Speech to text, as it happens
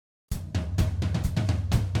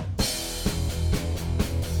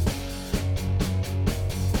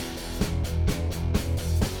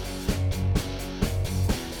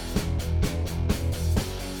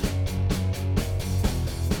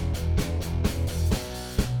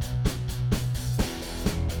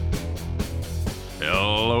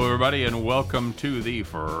everybody, and welcome to the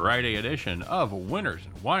Friday edition of Winners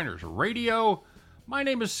and Winers Radio. My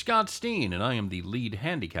name is Scott Steen, and I am the lead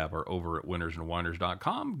handicapper over at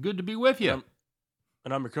winnersandwiners.com. Good to be with you.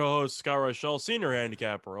 And I'm your co-host, Scott Rochelle, senior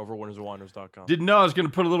handicapper over at winnersandwiners.com. Didn't know I was going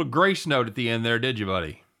to put a little grace note at the end there, did you,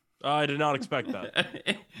 buddy? I did not expect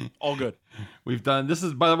that. All good. We've done, this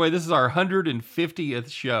is, by the way, this is our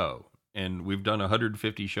 150th show, and we've done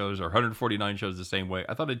 150 shows or 149 shows the same way.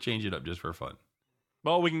 I thought I'd change it up just for fun.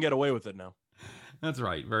 Well, we can get away with it now. That's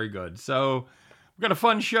right. Very good. So we've got a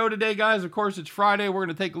fun show today, guys. Of course, it's Friday. We're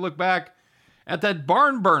going to take a look back at that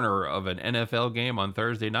barn burner of an NFL game on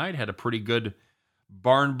Thursday night. Had a pretty good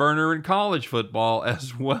barn burner in college football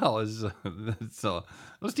as well. As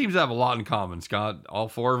those teams have a lot in common, Scott. All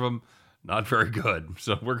four of them not very good.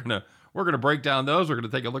 So we're gonna break down those. We're gonna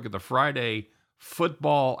take a look at the Friday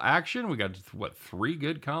football action. We got three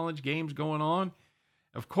good college games going on.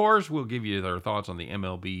 Of course, we'll give you our thoughts on the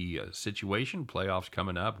MLB situation, playoffs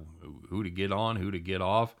coming up, who to get on, who to get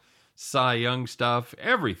off, Cy Young stuff,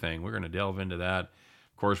 everything. We're going to delve into that.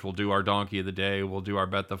 Of course, we'll do our Donkey of the Day. We'll do our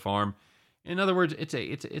Bet the Farm. In other words,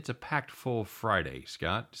 it's a packed full Friday,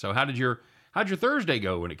 Scott. So how'd your Thursday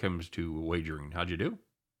go when it comes to wagering? How'd you do?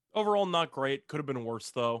 Overall, not great. Could have been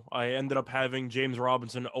worse, though. I ended up having James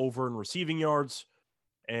Robinson over in receiving yards,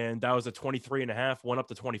 and that was at 23.5, went up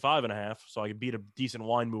to 25.5, so I beat a decent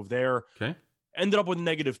line move there. Okay. Ended up with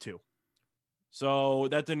 -2. So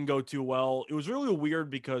that didn't go too well. It was really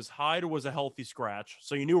weird because Hyde was a healthy scratch,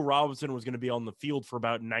 so you knew Robinson was going to be on the field for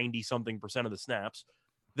about 90-something% of the snaps.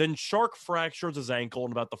 Then Shark fractures his ankle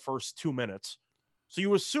in about the first 2 minutes. So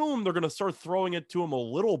you assume they're going to start throwing it to him a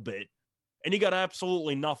little bit, and he got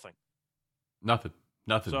absolutely nothing. Nothing.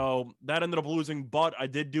 So that ended up losing, but I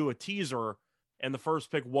did do a teaser, and the first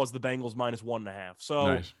pick was the Bengals -1.5. So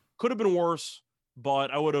Nice. Could have been worse, but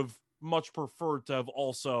I would have much preferred to have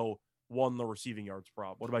also won the receiving yards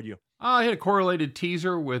prop. What about you? I had a correlated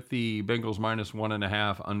teaser with the Bengals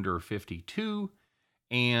 -1.5 under 52.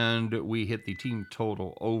 And we hit the team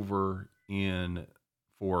total over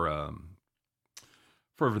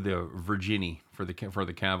for the Virginia for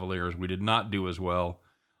the Cavaliers. We did not do as well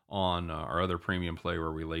on our other premium play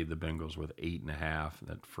where we laid the Bengals with 8.5.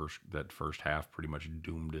 That first half pretty much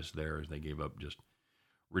doomed us there as they gave up just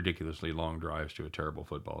ridiculously long drives to a terrible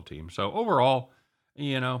football team. So overall,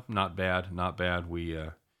 not bad. We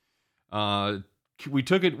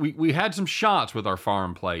took it. We had some shots with our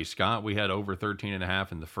farm play, Scott. We had over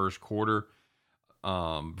 13.5 in the first quarter.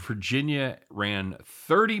 Virginia ran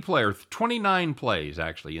 29 plays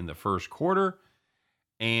actually in the first quarter,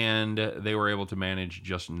 and they were able to manage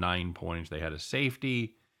just 9 points. They had a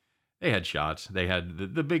safety. They had shots. They had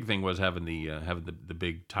the big thing was having the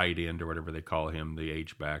big tight end or whatever they call him, the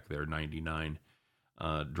H back there, 99.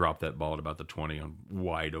 Drop that ball at about the 20 on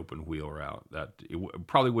wide open wheel route. That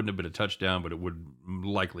probably wouldn't have been a touchdown, but it would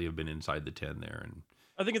likely have been inside the 10 there. And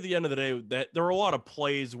I think at the end of the day, that there were a lot of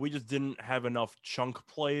plays. We just didn't have enough chunk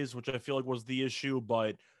plays, which I feel like was the issue.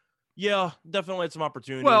 But yeah, definitely had some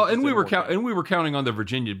opportunities. Well, and we were counting on the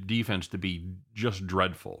Virginia defense to be just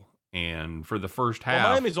dreadful. And for the first half,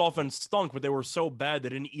 Miami's offense stunk, but they were so bad they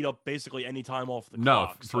didn't eat up basically any time off the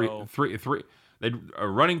clock. Three. They'd a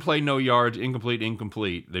running play, no yards, incomplete.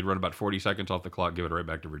 They'd run about 40 seconds off the clock, give it right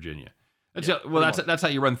back to Virginia. That's how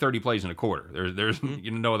you run 30 plays in a quarter. There's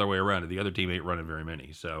no other way around it. The other team ain't running very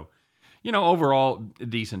many. So, overall a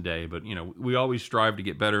decent day. But we always strive to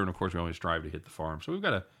get better, and of course we always strive to hit the farm. So we've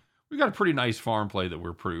got a pretty nice farm play that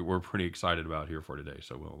we're pretty excited about here for today.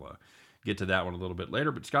 So we'll get to that one a little bit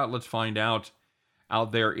later. But Scott, let's find out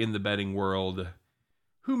there in the betting world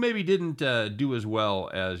who maybe didn't do as well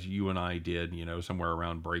as you and I did, somewhere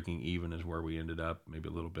around breaking even is where we ended up, maybe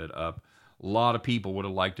a little bit up. A lot of people would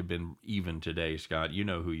have liked to have been even today, Scott. You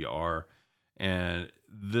know who you are. And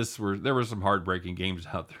there were some heartbreaking games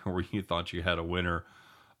out there where you thought you had a winner,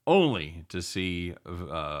 only to see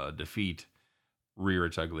defeat rear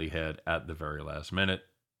its ugly head at the very last minute.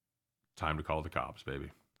 Time to call the cops, baby.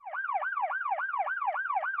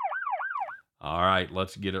 All right,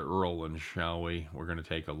 let's get it rolling, shall we? We're going to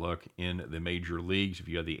take a look in the major leagues. If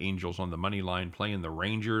you have the Angels on the money line playing the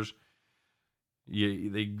Rangers,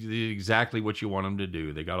 they did exactly what you want them to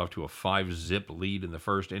do. They got off to a 5-zip lead in the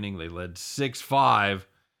first inning. They led 6-5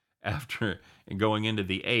 after going into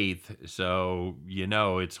the 8th. So,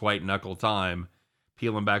 it's white knuckle time,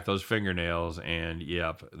 peeling back those fingernails. And,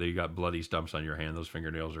 yep, they got bloody stumps on your hand. Those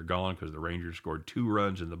fingernails are gone because the Rangers scored 2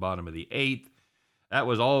 runs in the bottom of the 8th. That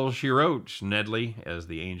was all she wrote, Snedley, as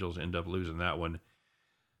the Angels end up losing that one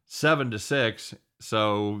 7-6.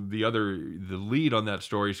 So the lead on that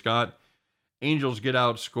story, Scott, Angels get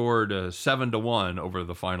outscored 7-1 over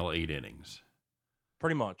the final 8 innings.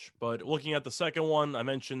 Pretty much. But looking at the second one, I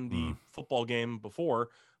mentioned the football game before.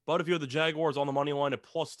 But if you had the Jaguars on the money line at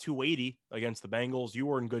plus 280 against the Bengals, you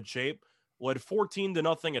were in good shape. Led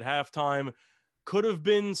 14-0 at halftime. Could have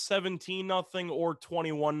been 17-0 or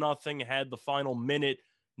 21-0 had the final minute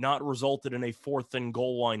not resulted in a 4th and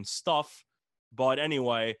goal line stuff. But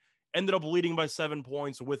anyway, ended up leading by 7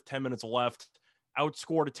 points with 10 minutes left.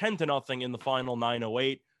 Outscored 10-0 in the final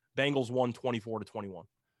 9:08. Bengals won 24-21.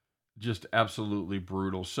 Just absolutely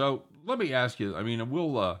brutal. So let me ask you. I mean,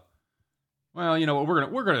 we'll. Well, you know, we're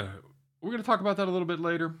gonna talk about that a little bit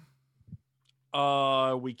later.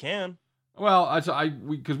 We can. Well,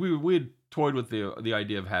 because we had toyed with the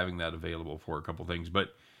idea of having that available for a couple things, but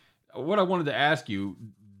what I wanted to ask you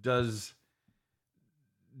did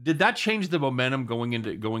that change the momentum going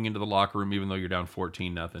into the locker room, even though you're down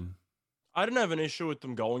 14-0? I didn't have an issue with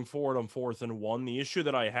them going for it on 4th and 1. The issue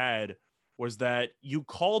that I had was that you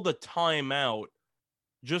called a timeout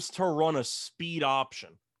just to run a speed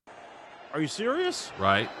option. Are you serious?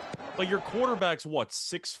 Right. Like your quarterback's what,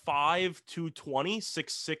 6'5", 220,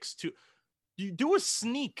 6'6", 2. You do a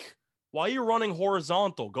sneak. Why are you running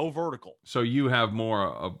horizontal? Go vertical. So you have more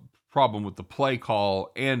a problem with the play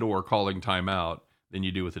call and or calling timeout than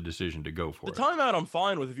you do with the decision to go for it. The timeout I'm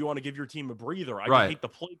fine with if you want to give your team a breather. I right. hate the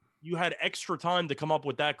play. You had extra time to come up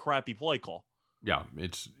with that crappy play call. Yeah,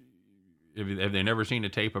 have they never seen a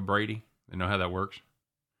tape of Brady? They know how that works?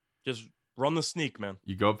 Just run the sneak, man.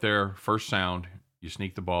 You go up there, first sound, you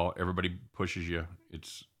sneak the ball, everybody pushes you.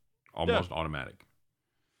 It's almost automatic.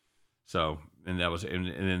 So, and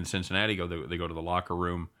then Cincinnati they go to the locker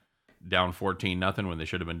room down 14-0 when they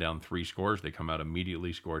should have been down 3 scores. They come out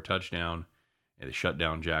immediately, score a touchdown, and they shut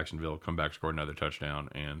down Jacksonville, come back, score another touchdown,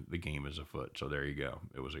 and the game is afoot. So there you go.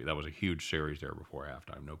 That was a huge series there before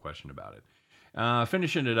halftime, no question about it.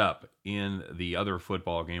 Finishing it up in the other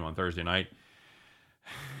football game on Thursday night.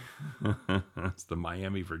 It's the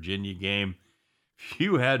Miami-Virginia game. If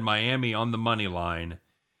you had Miami on the money line,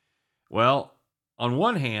 well, on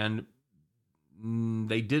one hand,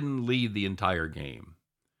 they didn't lead the entire game.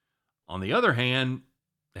 On the other hand,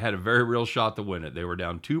 they had a very real shot to win it. They were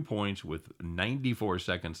down 2 points with 94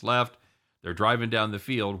 seconds left. They're driving down the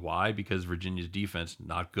field. Why? Because Virginia's defense,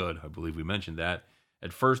 not good. I believe we mentioned that.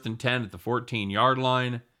 At 1st and 10 at the 14-yard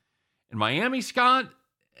line. And Miami, Scott,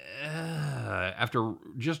 after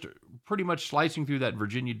just pretty much slicing through that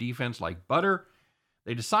Virginia defense like butter,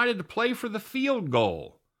 they decided to play for the field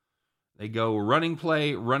goal. They go running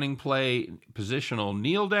play, positional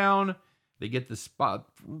kneel down. They get the spot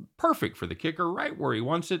perfect for the kicker, right where he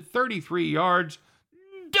wants it, 33 yards.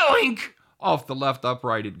 Doink! Off the left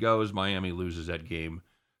upright it goes. Miami loses that game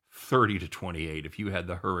 30-28. If you had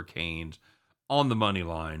the Hurricanes on the money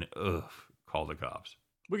line, call the cops.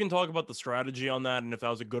 We can talk about the strategy on that and if that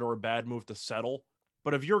was a good or a bad move to settle.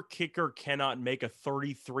 But if your kicker cannot make a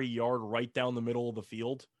 33-yard right down the middle of the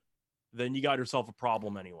field, then you got yourself a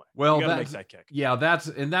problem anyway. Well, you got to make that kick. Yeah,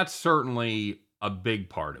 that's certainly a big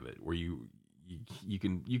part of it, where you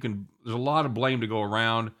can there's a lot of blame to go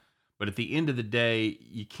around, but at the end of the day,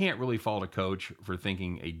 you can't really fault a coach for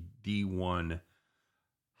thinking a D1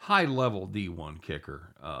 high-level D1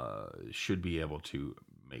 kicker should be able to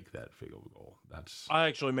make that field goal. I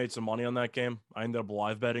actually made some money on that game. I ended up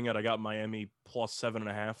live betting it. I got Miami plus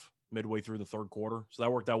 7.5 midway through the third quarter. So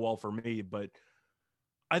that worked out well for me. But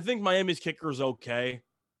I think Miami's kicker is okay.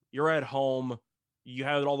 You're at home. You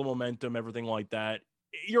had all the momentum, everything like that.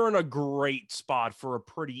 You're in a great spot for a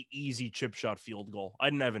pretty easy chip shot field goal. I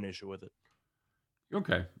didn't have an issue with it.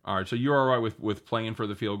 Okay. All right. So you're all right with playing for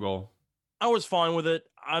the field goal? I was fine with it.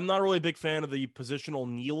 I'm not really a big fan of the positional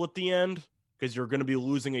kneel at the end, because you're going to be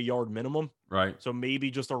losing a yard minimum. Right. So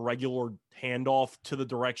maybe just a regular handoff to the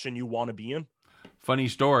direction you want to be in. Funny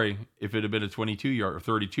story, if it had been a 22-yard or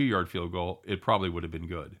 32-yard field goal, it probably would have been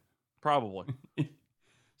good. Probably.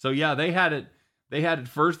 So, yeah, they had it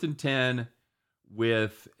 1st and 10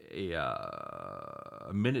 with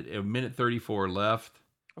a minute 34 left.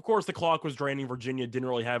 Of course, the clock was draining. Virginia didn't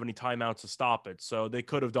really have any timeouts to stop it, so they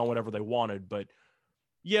could have done whatever they wanted, but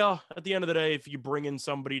yeah, at the end of the day, if you bring in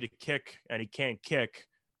somebody to kick and he can't kick,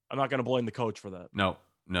 I'm not going to blame the coach for that. No,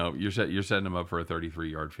 you're setting him up for a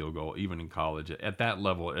 33-yard field goal, even in college at that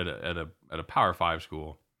level at a Power 5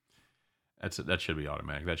 school. That should be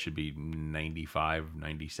automatic. That should be 95,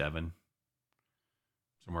 97,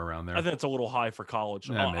 somewhere around there. I think it's a little high for college.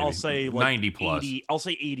 Yeah, I'll say like 90 plus. 80, I'll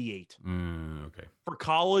say 88. Okay. For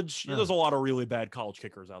college, there's a lot of really bad college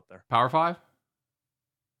kickers out there. Power 5?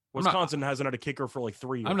 Wisconsin hasn't had a kicker for like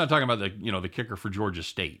 3 years. I'm not talking about the kicker for Georgia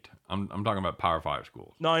State. I'm talking about Power 5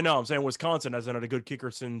 schools. No, I know. I'm saying Wisconsin hasn't had a good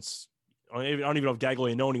kicker since. I don't even know if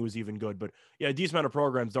Gaglianone was even good, but yeah, a decent amount of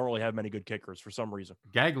programs don't really have many good kickers for some reason.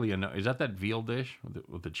 Gaglianone, is that veal dish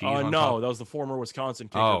with the cheese on no, top? that was the former Wisconsin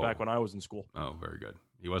kicker back when I was in school. Oh, very good.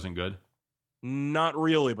 He wasn't good? Not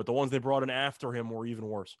really, but the ones they brought in after him were even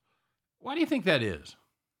worse. Why do you think that is?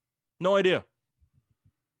 No idea.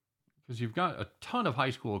 Because you've got a ton of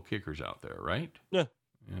high school kickers out there, right? Yeah.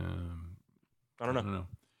 I don't know.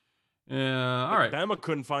 All right. Bama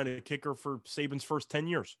couldn't find a kicker for Saban's first 10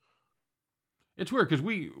 years. It's weird because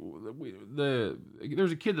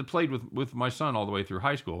there's a kid that played with my son all the way through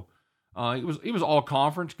high school. He was all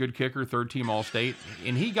conference, good kicker, third team all state,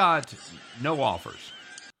 and he got no offers,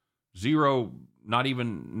 zero, not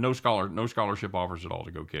even no scholarship offers at all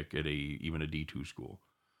to go kick at even a D2 school.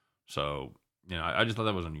 So I just thought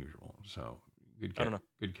that was unusual. So good kicker,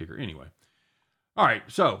 good kicker. Anyway, all right.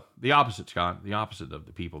 So the opposite, Scott, the opposite of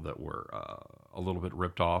the people that were a little bit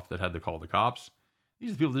ripped off that had to call the cops. These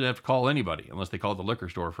are the people that didn't have to call anybody unless they called the liquor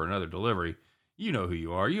store for another delivery. You know who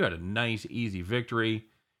you are. You had a nice, easy victory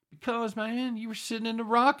because, man, you were sitting in the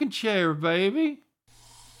rocking chair, baby.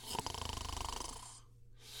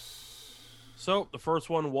 So the first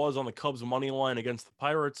one was on the Cubs money line against the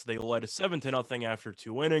Pirates. They led 7-0 after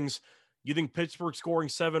 2 innings. You think Pittsburgh scoring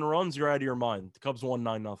 7 runs? You're out of your mind. The Cubs won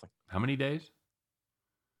 9-0. How many days?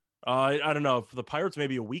 I don't know. For the Pirates,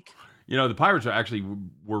 maybe a week. The Pirates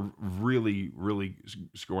were really, really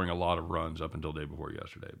scoring a lot of runs up until day before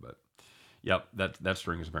yesterday. But, yep, that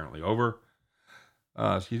string is apparently over.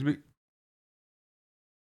 Excuse me.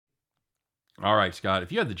 All right, Scott,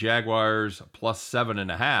 if you had the Jaguars plus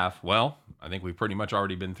 7.5, well, I think we've pretty much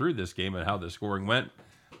already been through this game and how the scoring went.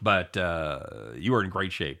 But you were in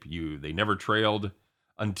great shape. They never trailed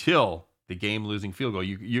until the game-losing field goal.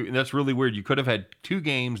 And that's really weird. You could have had 2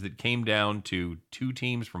 games that came down to 2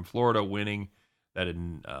 teams from Florida winning. That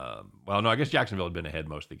I guess Jacksonville had been ahead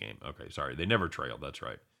most of the game. Okay, sorry, they never trailed. That's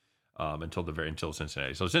right, until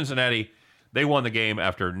Cincinnati. So Cincinnati, they won the game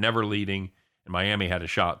after never leading, and Miami had a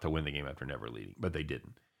shot to win the game after never leading, but they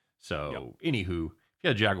didn't. So, Anywho, if you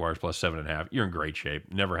had Jaguars plus 7.5, you're in great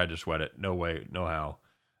shape. Never had to sweat it. No way, no how.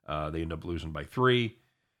 They end up losing by 3.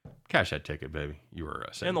 Cash that ticket, baby. You were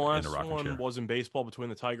and the last in the rocking one chair. was in baseball between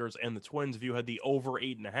the Tigers and the Twins. If you had the over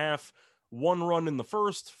 8.5, 1 run in the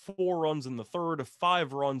first, 4 runs in the third,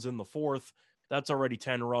 5 runs in the fourth. That's already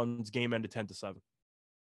 10 runs. Game ended 10-7.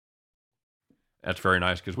 That's very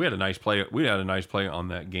nice because we had a nice play. We had a nice play on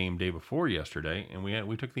that game day before yesterday, and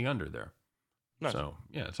we took the under there. Nice. So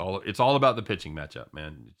yeah, it's all about the pitching matchup,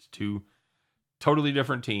 man. It's 2 totally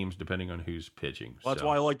different teams depending on who's pitching. Well, that's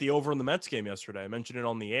why I like the over in the Mets game yesterday. I mentioned it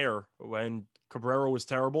on the air. When Cabrera was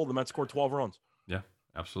terrible, the Mets scored 12 runs. Yeah,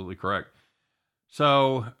 absolutely correct.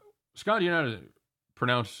 So, Scott, do you know how to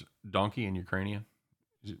pronounce donkey in Ukrainian?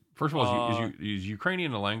 First of all, is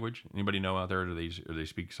Ukrainian a language? Anybody know out there? Or do they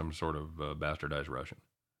speak some sort of bastardized Russian?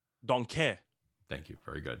 Donkey. Thank you.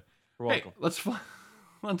 Very good. You're welcome. Hey,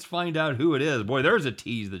 let's find out who it is. Boy, there's a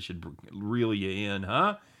tease that should reel you in,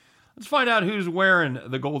 huh? Let's find out who's wearing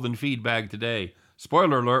the golden feed bag today.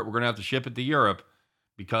 Spoiler alert, we're going to have to ship it to Europe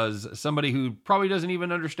because somebody who probably doesn't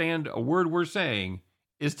even understand a word we're saying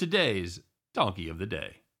is today's donkey of the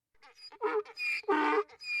day.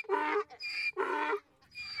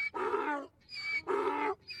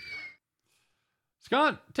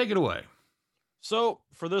 Scott, take it away. So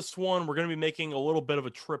for this one, we're going to be making a little bit of a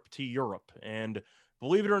trip to Europe. And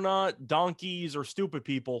believe it or not, donkeys or stupid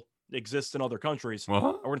people exist in other countries. Uh-huh.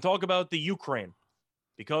 And we're going to talk about the Ukraine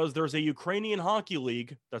because there's a Ukrainian hockey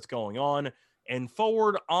league that's going on. And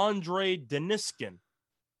forward Andrei Deniskin,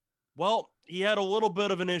 well, he had a little bit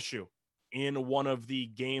of an issue in one of the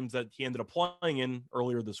games that he ended up playing in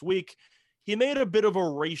earlier this week. He made a bit of a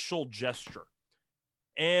racial gesture.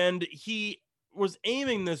 And he was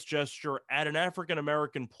aiming this gesture at an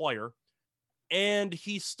African-American player. And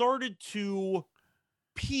he started to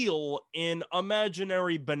peel an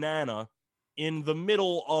imaginary banana in the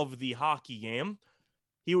middle of the hockey game.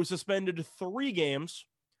 He was suspended 3 games.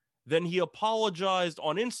 Then he apologized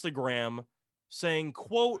on Instagram saying,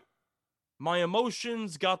 quote, "My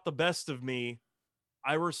emotions got the best of me.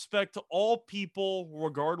 I respect all people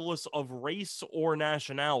regardless of race or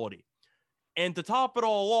nationality." And to top it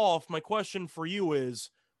all off, my question for you is,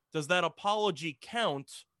 does that apology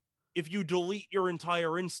count if you delete your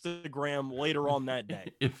entire Instagram later on that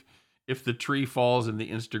day? If the tree falls in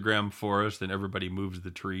the Instagram forest and everybody moves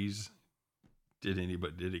the trees, did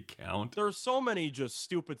it count? There's so many just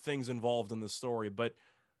stupid things involved in this story, but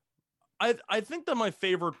I think that my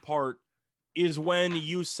favorite part is when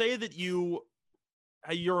you say that your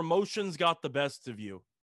emotions got the best of you.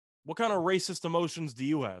 What kind of racist emotions do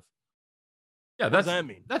you have? Yeah, what does that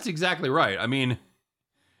mean? That's exactly right. I mean,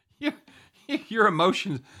 your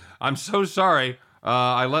emotions. I'm so sorry.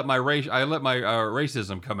 I let my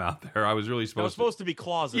racism come out there. I was really supposed to be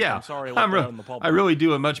closeted. Yeah, I'm sorry. I let that out in the public. I really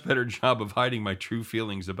do a much better job of hiding my true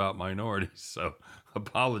feelings about minorities. So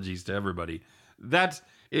apologies to everybody. That's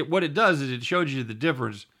it. What it does is it shows you the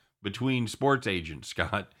difference between sports agents,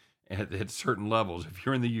 Scott, at certain levels. If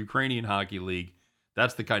you're in the Ukrainian Hockey League,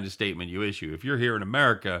 that's the kind of statement you issue. If you're here in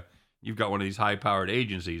America, you've got one of these high-powered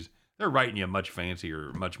agencies. They're writing you a much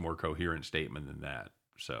fancier, much more coherent statement than that.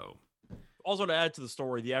 So, also to add to the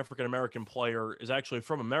story, the African-American player is actually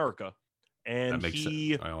from America. And that makes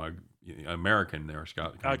sense. American there,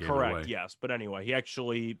 Scott. Correct, yes. But anyway, he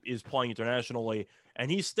actually is playing internationally. And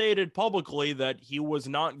he stated publicly that he was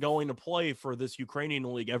not going to play for this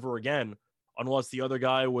Ukrainian league ever again unless the other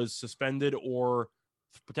guy was suspended or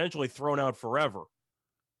potentially thrown out forever.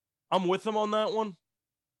 I'm with him on that one.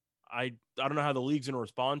 I don't know how the league's going to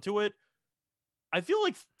respond to it. I feel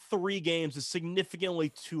like 3 games is significantly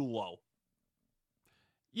too low.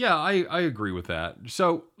 Yeah, I agree with that.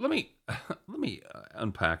 So let me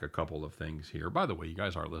unpack a couple of things here. By the way, you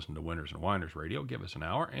guys are listening to Winners and Whiners Radio. Give us an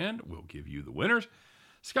hour, and we'll give you the winners.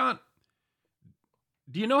 Scott,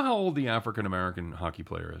 do you know how old the African-American hockey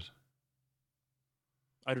player is?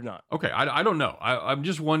 I do not. Okay, I don't know. I'm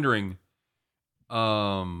just wondering, what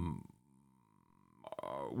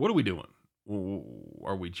are we doing?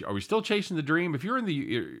 Are we still chasing the dream? If you're in the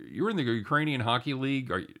Ukrainian Hockey League,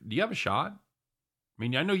 do you have a shot? I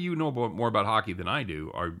mean, I know you know more about hockey than I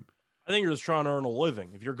do. I think you're just trying to earn a living.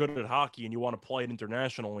 If you're good at hockey and you want to play it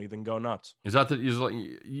internationally, then go nuts. But do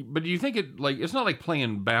you think it's not like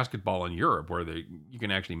playing basketball in Europe where you can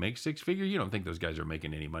actually make 6-figure? You don't think those guys are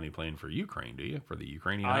making any money playing for Ukraine, do you? For the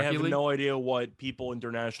Ukrainian Hockey League? I have no idea what people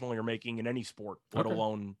internationally are making in any sport, let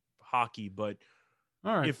alone hockey. But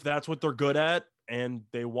all right, if that's what they're good at and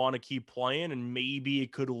they want to keep playing, and maybe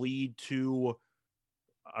it could lead to,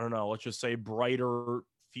 I don't know, let's just say brighter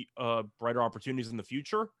opportunities in the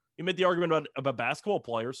future. You made the argument about basketball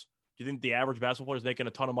players. Do you think the average basketball player is making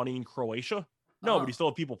a ton of money in Croatia? No, but you still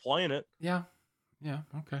have people playing it. Yeah,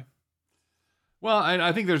 okay. Well,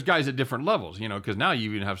 I think there's guys at different levels, because now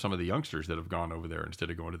you even have some of the youngsters that have gone over there instead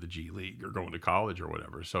of going to the G League or going to college or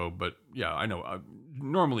whatever. So, but yeah, I know.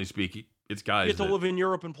 Normally speaking, it's guys you get to live in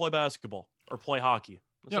Europe and play basketball or play hockey.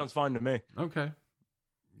 That sounds fine to me. Okay.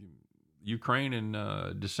 Ukraine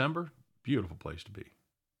in December, beautiful place to be.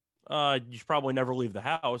 You should probably never leave the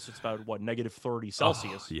house. It's about negative 30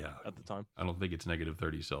 Celsius at the time. I don't think it's negative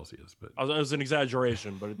 30 Celsius, but it was an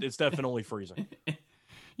exaggeration, but it's definitely freezing.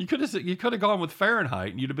 You could have gone with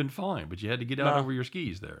Fahrenheit and you'd have been fine, but you had to get out over your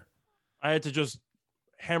skis there. I had to just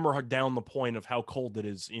hammer down the point of how cold it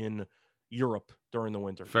is in Europe during the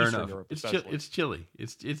winter. Fair enough. Europe, it's chilly.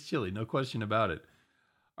 It's chilly, no question about it.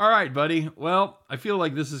 All right, buddy. Well, I feel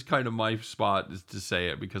like this is kind of my spot is to say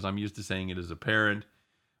it because I'm used to saying it as a parent.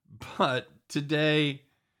 But today,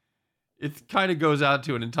 it kind of goes out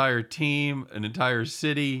to an entire team, an entire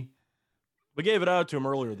city. We gave it out to him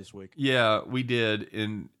earlier this week. Yeah, we did.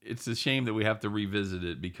 And it's a shame that we have to revisit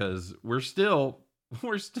it because we're still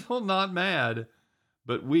not mad,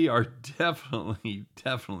 but we are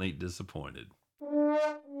definitely disappointed.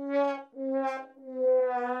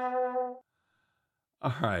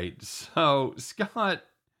 All right. So, Scott,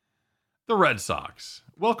 the Red Sox.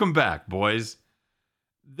 Welcome back, boys.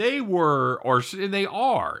 They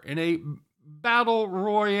are in a battle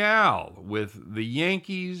royale with the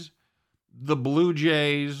Yankees, the Blue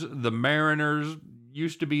Jays, the Mariners,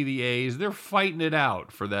 used to be the A's. They're fighting it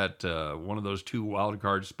out for that one of those 2 wild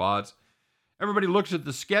card spots. Everybody looks at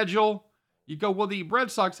the schedule. You go, well, the Red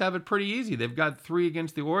Sox have it pretty easy. They've got 3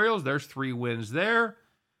 against the Orioles. There's 3 wins there.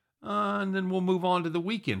 And then we'll move on to the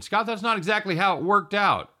weekend. Scott, that's not exactly how it worked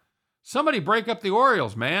out. Somebody break up the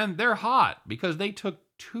Orioles, man. They're hot because they took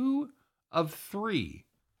 2 of 3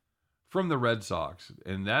 from the Red Sox,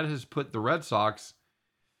 and that has put the Red Sox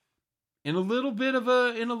in a little bit of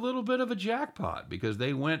a jackpot because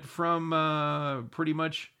they went from pretty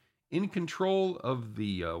much in control of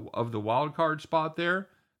the wild card spot there.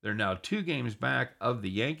 They're now 2 games back of the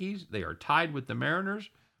Yankees. They are tied with the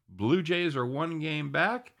Mariners. Blue Jays are 1 game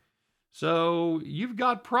back. So you've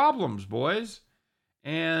got problems, boys.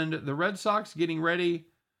 And the Red Sox getting ready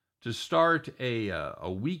to start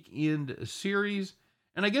a weekend series.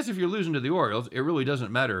 And I guess if you're losing to the Orioles, it really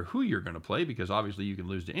doesn't matter who you're going to play because obviously you can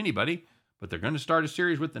lose to anybody. But they're going to start a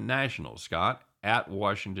series with the Nationals, Scott, at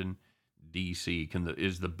Washington, D.C.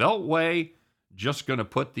 Is the Beltway just going to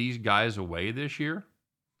put these guys away this year?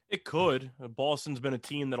 It could. Boston's been a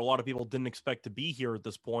team that a lot of people didn't expect to be here at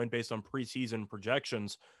this point based on preseason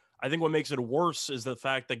projections. I think what makes it worse is the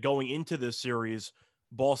fact that going into this series,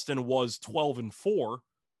 Boston was 12-4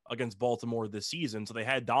 against Baltimore this season, so they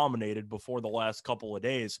had dominated before the last couple of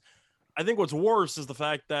days. I think what's worse is the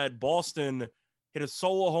fact that Boston hit a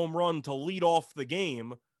solo home run to lead off the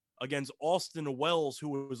game against Austin Wells, who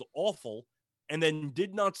was awful, and then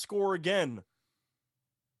did not score again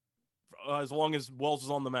as long as Wells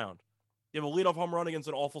was on the mound. You have a leadoff home run against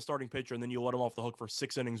an awful starting pitcher, and then you let him off the hook for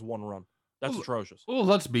 6 innings, 1 run. That's atrocious. Well,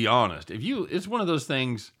 let's be honest. It's one of those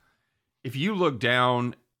things. If you look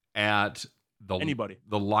down at the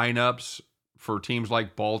lineups for teams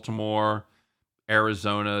like Baltimore,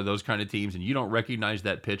 Arizona, those kind of teams, and you don't recognize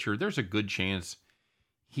that pitcher, there's a good chance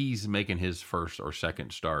he's making his first or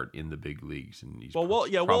second start in the big leagues, and he's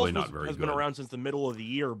probably Wells not very has good. Been around since the middle of the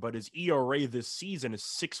year, but his ERA this season is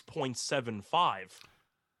 6.75,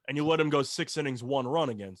 and you let him go 6 innings, 1 run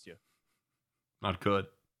against you. Not good,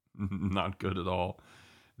 not good at all.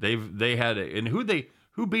 They had and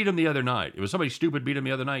who beat him the other night? It was somebody stupid beat him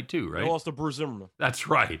the other night too, right? They lost to Bruce Zimmerman. That's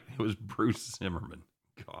right. It was Bruce Zimmerman.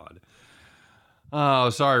 God. Oh,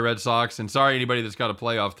 sorry, Red Sox. And sorry, anybody that's got a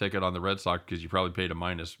playoff ticket on the Red Sox, because you probably paid a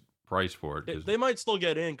minus price for it. They might still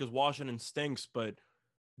get in because Washington stinks, but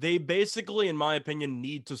they basically, in my opinion,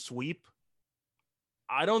 need to sweep.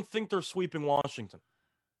 I don't think they're sweeping Washington.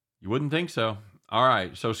 You wouldn't think so. All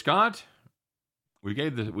right. So, Scott, we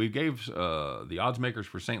gave the odds makers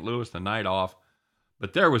for St. Louis the night off,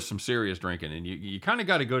 but there was some serious drinking, and you kind of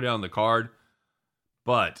got to go down the card,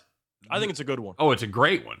 but I think it's a good one. Oh, it's a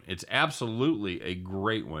great one. It's absolutely a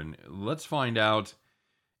great one. Let's find out.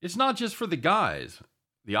 It's not just for the guys.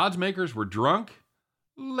 The odds makers were drunk,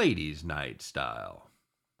 ladies' night style.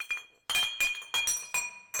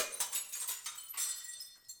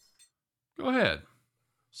 Go ahead.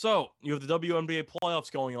 So, you have the WNBA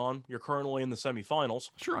playoffs going on. You're currently in the semifinals.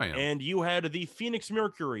 Sure I am. And you had the Phoenix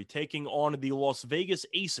Mercury taking on the Las Vegas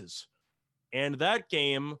Aces. And that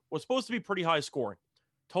game was supposed to be pretty high scoring.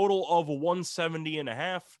 Total of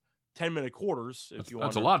 170.5, 10-minute quarters. If you forgot.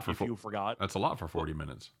 That's a lot for 40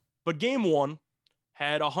 minutes. But game 1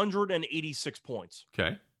 had 186 points.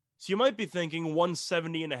 Okay. So you might be thinking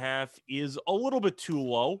 170.5 is a little bit too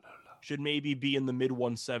low. Should maybe be in the mid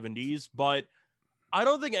 170s. But I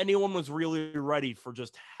don't think anyone was really ready for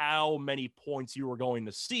just how many points you were going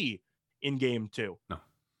to see in game 2. No.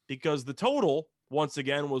 Because the total, once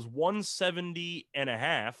again, was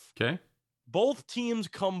 170.5. Okay. Both teams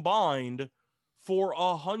combined for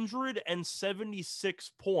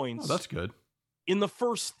 176 points. Oh, that's good. In the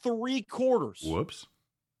first 3 quarters. Whoops.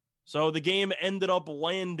 So the game ended up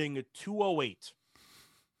landing at 208.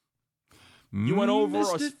 You went over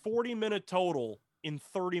a 40-minute total in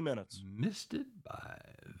 30 minutes. Missed it by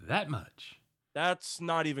that much. That's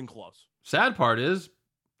not even close. Sad part is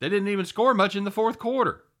they didn't even score much in the fourth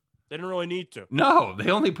quarter. They didn't really need to. No,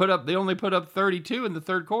 they only put up 32 in the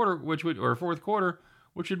third quarter, or fourth quarter,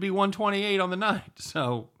 which would be 128 on the night.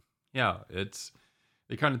 So, yeah,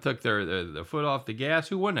 they kind of took their foot off the gas.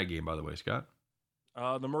 Who won that game, by the way, Scott?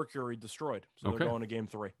 The Mercury destroyed. So they're going to game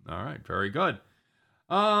 3. All right, very good.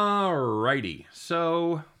 All righty.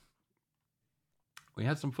 So we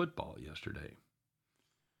had some football yesterday.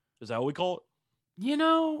 Is that what we call it? You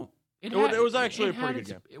know, it was actually a pretty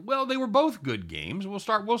good game. Well, they were both good games. We'll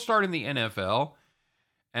start in the NFL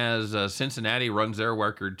as Cincinnati runs their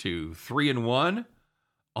record to 3-1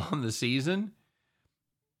 on the season.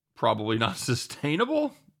 Probably not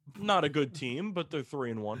sustainable. Not a good team, but they're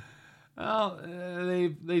 3-1. Well,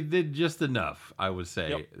 they did just enough, I would say.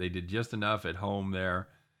 Yep. They did just enough at home there.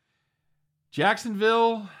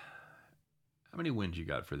 Jacksonville, how many wins you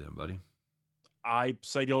got for them, buddy? I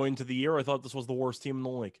said going into the year, I thought this was the worst team in the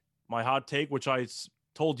league. My hot take, which I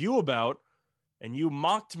told you about, and you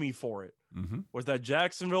mocked me for it, was that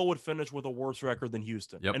Jacksonville would finish with a worse record than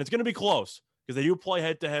Houston. Yep. And it's going to be close because they do play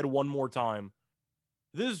head-to-head one more time.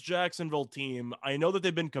 This Jacksonville team, I know that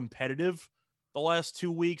they've been competitive the last 2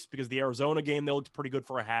 weeks because the Arizona game, they looked pretty good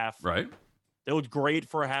for a half. Right. They looked great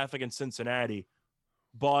for a half against Cincinnati.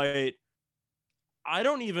 But I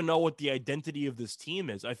don't even know what the identity of this team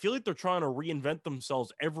is. I feel like they're trying to reinvent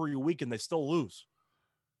themselves every week and they still lose.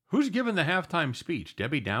 Who's giving the halftime speech?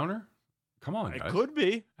 Debbie Downer? Come on, guys. It could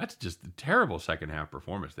be. That's just a terrible second half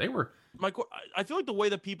performance. They were. I feel like the way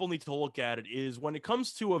that people need to look at it is when it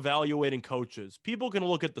comes to evaluating coaches, people can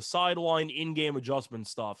look at the sideline in-game adjustment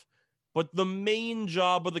stuff. But the main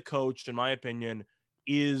job of the coach, in my opinion,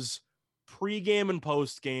 is pregame and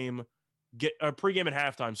postgame, pregame and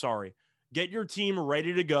halftime, sorry. Get your team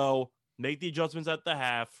ready to go, make the adjustments at the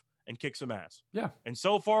half, and kick some ass. Yeah. And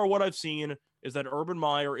so far, what I've seen is that Urban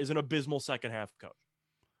Meyer is an abysmal second half coach.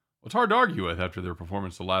 Well, it's hard to argue with after their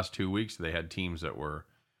performance the last 2 weeks. They had teams that were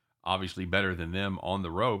obviously better than them on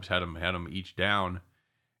the ropes, had them each down,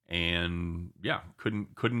 and yeah,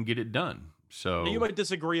 couldn't get it done. So now, you might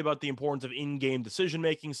disagree about the importance of in-game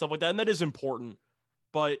decision-making, stuff like that, and that is important,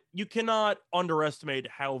 but you cannot underestimate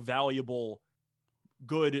how valuable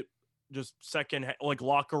good just second like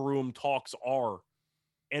locker room talks are.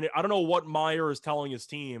 And I don't know what Meyer is telling his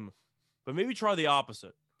team, but maybe try the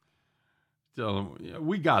opposite. So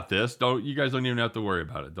we got this. You guys don't even have to worry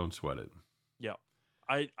about it. Don't sweat it. Yeah.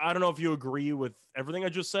 I don't know if you agree with everything I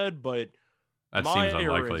just said, but that Meyer seems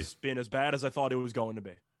unlikely. has been as bad as I thought it was going to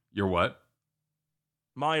be. You're what?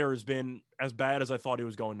 Meyer has been as bad as I thought he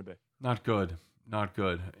was going to be. Not good. Not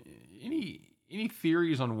good. Any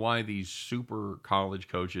theories on why these super college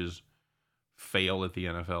coaches fail at the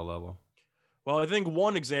NFL level? Well, I think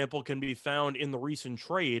one example can be found in the recent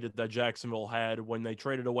trade that Jacksonville had when they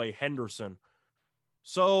traded away Henderson.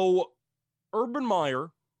 So Urban Meyer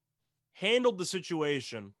handled the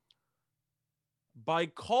situation by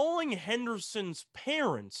calling Henderson's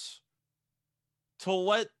parents to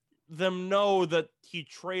let them know that he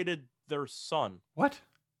traded their son. What?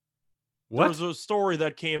 There's a story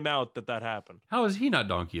that came out that happened. How is he not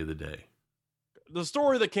donkey of the day? The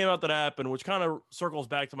story that came out that happened, which kind of circles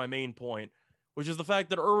back to my main point, which is the fact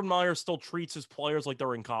that Urban Meyer still treats his players like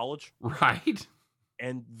they're in college. Right.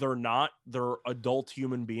 And they're not. They're adult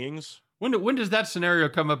human beings. When does that scenario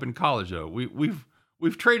come up in college, though?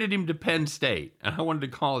 We've traded him to Penn State, and I wanted to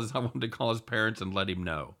call his parents and let him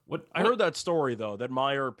know. What? I heard that story, though, that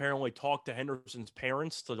Meyer apparently talked to Henderson's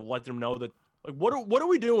parents to let them know that, like, what are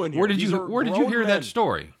we doing here? Where did you hear that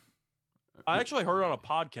story? I actually heard it on a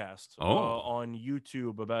podcast on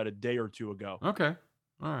YouTube about a day or two ago. Okay.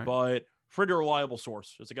 All right. But pretty reliable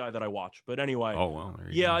source. It's a guy that I watch. But anyway. Oh, well.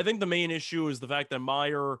 Yeah, I think the main issue is the fact that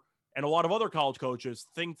Meyer and a lot of other college coaches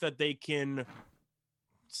think that they can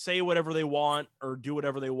say whatever they want or do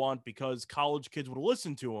whatever they want because college kids would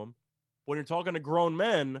listen to them. When you're talking to grown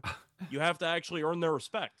men, you have to actually earn their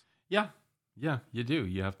respect. Yeah. Yeah, you do.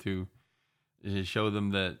 You have to show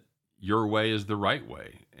them that your way is the right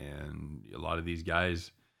way. And a lot of these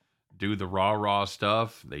guys do the rah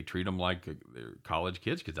stuff. They treat them like they're college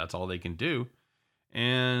kids because that's all they can do.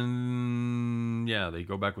 And yeah, they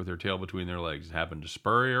go back with their tail between their legs. It happened to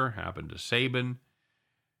Spurrier, happened to Saban.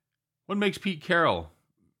 What makes Pete Carroll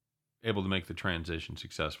able to make the transition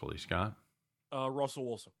successfully, Scott? Russell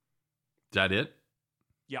Wilson. Is that it?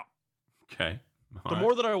 Yeah. Okay. The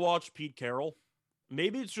more that I watch Pete Carroll,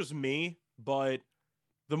 maybe it's just me, but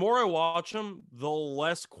the more I watch him, the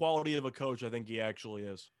less quality of a coach I think he actually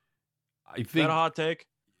is. Is that a hot take?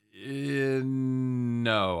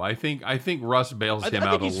 No, I think Russ bails him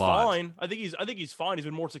out a lot. Fine. I think he's fine. He's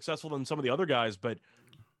been more successful than some of the other guys, but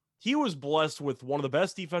he was blessed with one of the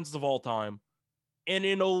best defenses of all time and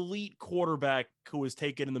an elite quarterback who was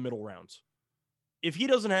taken in the middle rounds. If he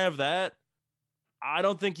doesn't have that, I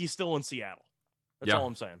don't think he's still in Seattle. That's all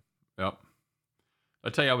I'm saying. Yep.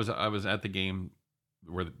 I'll tell you, I was at the game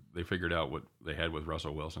where they figured out what they had with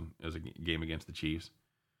Russell Wilson as a game against the Chiefs.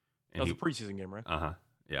 And that was a preseason game, right? Uh-huh.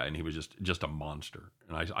 Yeah, and he was just a monster.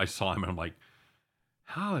 And I saw him, and I'm like,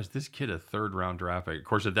 how is this kid a third-round draft pick? Of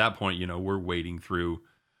course, at that point, we're wading through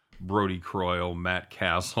Brody Croyle, Matt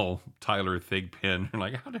Castle, Tyler Thigpen.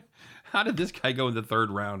 Like, how did this guy go in the third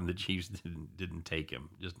round and the Chiefs didn't take him?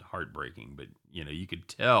 Just heartbreaking. But, you could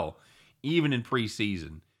tell, even in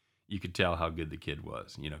preseason, you could tell how good the kid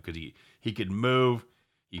was, because he could move,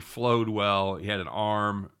 he flowed well, he had an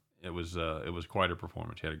arm. It was quite a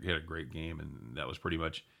performance. He had a great game, and that was pretty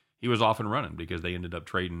much he was off and running because they ended up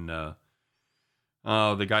trading the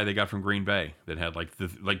guy they got from Green Bay that had like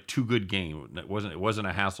two good games. It wasn't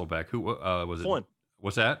a Hasselbeck. Who was it? Flynn.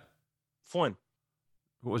 What's that? Flynn.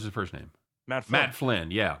 What was his first name? Matt Flynn. Matt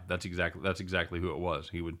Flynn. Yeah, that's exactly who it was.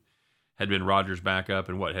 He had been Rodgers' backup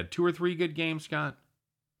and had 2 or 3 good games, Scott.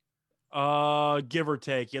 Give or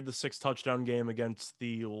take. He had the 6 touchdown game against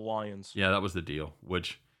the Lions. Yeah, that was the deal.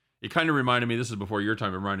 Which it kind of reminded me. This is before your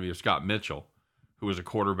time. It reminded me of Scott Mitchell, who was a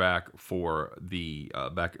quarterback for the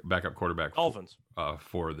backup quarterback Dolphins.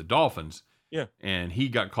 For the Dolphins. Yeah, and he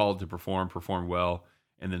got called to performed well,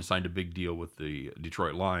 and then signed a big deal with the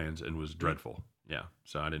Detroit Lions and was dreadful. Yeah,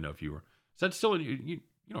 so I didn't know if you were. Is that still you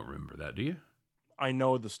don't remember that, do you? I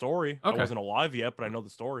know the story. Okay. I wasn't alive yet, but I know the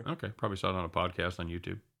story. Okay, probably saw it on a podcast on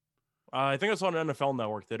YouTube. I think I saw on NFL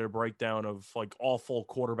Network. They did a breakdown of like awful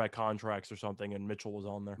quarterback contracts or something, and Mitchell was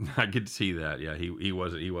on there. I could see that. Yeah, he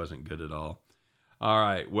wasn't good at all. All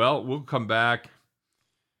right. Well, we'll come back.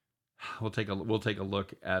 we'll take a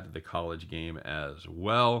look at the college game as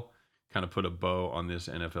well. Kind of put a bow on this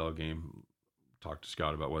NFL game. Talk to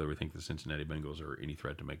Scott about whether we think the Cincinnati Bengals are any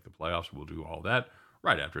threat to make the playoffs. We'll do all that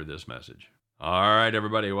right after this message. All right,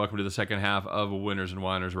 everybody, welcome to the second half of Winners and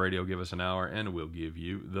Whiners Radio. Give us an hour, and we'll give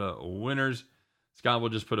you the winners. Scott will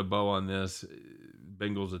just put a bow on this.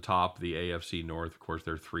 Bengals atop the AFC North. Of course,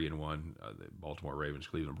 they're 3-1. The Baltimore Ravens,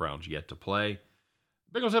 Cleveland Browns yet to play.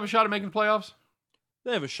 Bengals have a shot at making the playoffs?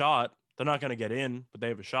 They have a shot. They're not going to get in, but they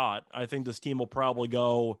have a shot. I think this team will probably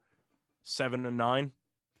go 7-9.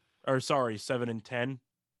 Or sorry, 7-10,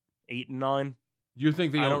 8-9. You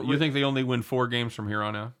think they only win 4 games from here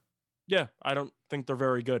on out? Yeah, I don't think they're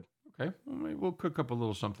very good. Okay, well, maybe we'll cook up a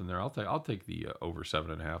little something there. I'll take the over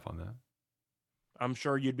 7.5 on that. I'm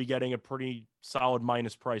sure you'd be getting a pretty solid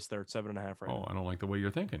minus price there at 7.5 right now. I don't like the way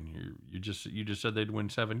you're thinking. You just said they'd win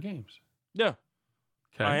 7 games. Yeah,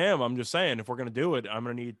 okay. I am. I'm just saying if we're gonna do it, I'm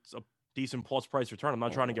gonna need a decent plus price return. I'm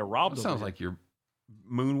not trying to get robbed. That sounds like you're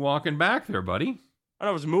moonwalking back there, buddy. I know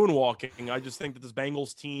I was moonwalking. I just think that this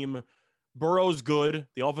Bengals team, Burrow's good.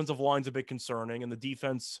 The offensive line's a bit concerning, and the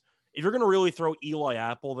defense. If you're going to really throw Eli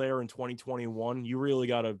Apple there in 2021, you really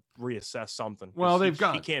got to reassess something. Well, he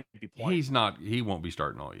can't be playing. He won't be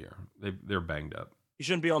starting all year. They're banged up. He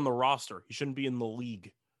shouldn't be on the roster. He shouldn't be in the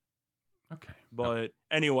league. Okay. But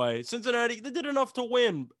anyway, Cincinnati, they did enough to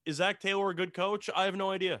win. Is Zach Taylor a good coach? I have no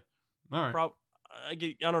idea. All right.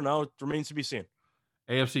 I don't know. It remains to be seen.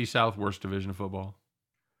 AFC South, worst division of football.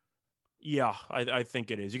 Yeah, I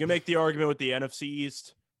think it is. You can make the argument with the NFC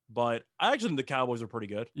East. But I actually think the Cowboys are pretty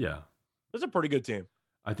good. Yeah. That's a pretty good team.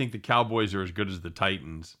 I think the Cowboys are as good as the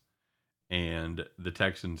Titans, and the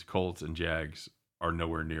Texans, Colts, and Jags are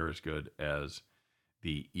nowhere near as good as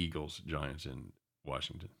the Eagles, Giants, and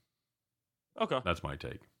Washington. Okay. That's my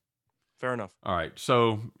take. Fair enough. All right.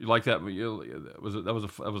 So you like that? That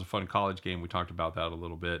was a fun college game. We talked about that a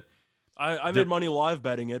little bit. I made money live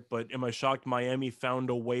betting it, but am I shocked Miami found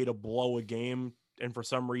a way to blow a game? And for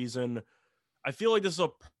some reason, I feel like this is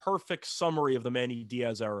a perfect summary of the Manny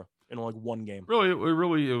Diaz era in like one game.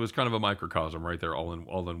 Really, it was kind of a microcosm right there, all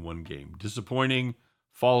in one game. Disappointing,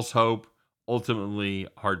 false hope, ultimately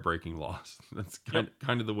heartbreaking loss. That's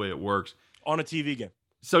kind of the way it works on a TV game.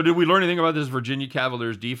 So, did we learn anything about this Virginia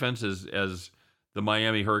Cavaliers defense as the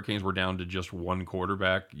Miami Hurricanes were down to just one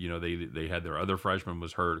quarterback? You know, they had their other freshman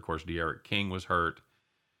was hurt. Of course, De'Aaron King was hurt.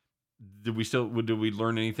 Did we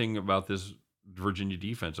learn anything about this Virginia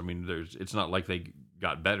defense? I mean, it's not like they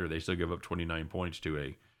got better. They still give up 29 points to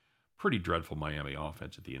a pretty dreadful Miami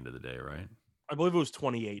offense at the end of the day, right? I believe it was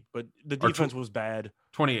 28, but the defense was bad.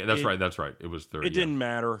 28, that's right. It was 30. It didn't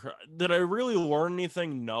matter. Did I really learn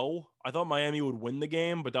anything? No. I thought Miami would win the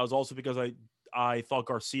game, but that was also because I thought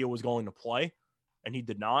Garcia was going to play, and he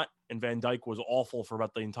did not. And Van Dyke was awful for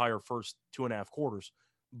about the entire first 2.5 quarters.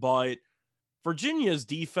 But Virginia's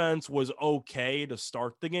defense was okay to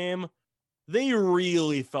start the game. They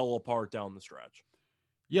really fell apart down the stretch.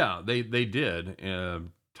 Yeah, they did.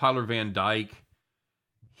 Tyler Van Dyke,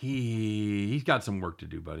 he's got some work to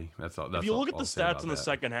do, buddy. That's all. If you look at the stats in the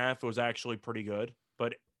second half, it was actually pretty good,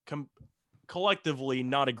 but collectively,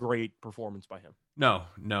 not a great performance by him.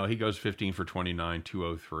 No, he goes 15 for 29,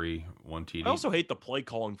 203, 1 TD. I also hate the play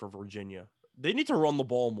calling for Virginia. They need to run the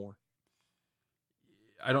ball more.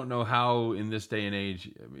 I don't know how in this day and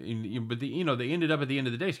age, but they ended up at the end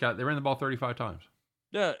of the day, Scott, they ran the ball 35 times.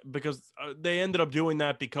 Yeah, because they ended up doing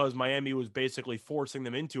that because Miami was basically forcing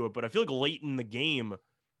them into it. But I feel like late in the game,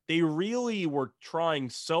 they really were trying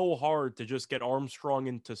so hard to just get Armstrong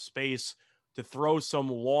into space to throw some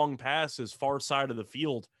long passes far side of the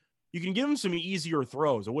field. You can give him some easier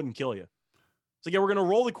throws. It wouldn't kill you. It's like, yeah, we're going to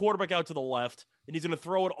roll the quarterback out to the left, and he's going to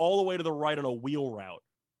throw it all the way to the right on a wheel route.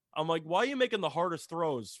 I'm like, why are you making the hardest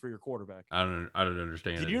throws for your quarterback? I don't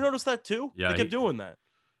understand. Did you notice that too? Yeah, they kept doing that.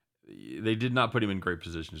 They did not put him in great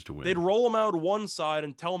positions to win. They'd roll him out one side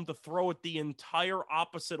and tell him to throw it the entire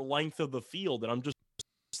opposite length of the field. And I'm just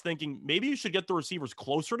thinking, maybe you should get the receivers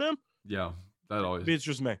closer to him. Yeah, maybe it's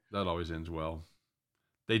just me. That always ends well.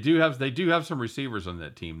 They do have some receivers on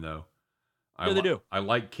that team though. Yeah, they do. I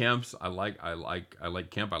like Kemp's. I like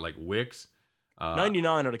Kemp. I like Wicks.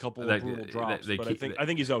 99 had a couple of brutal drops, but I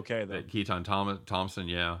think he's okay though. Keaton Thompson,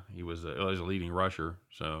 yeah, he was a leading rusher.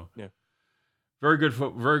 So yeah, very good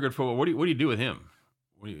football. What do you do with him?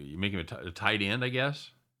 You make him a tight end, I guess.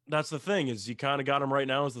 That's the thing is you kind of got him right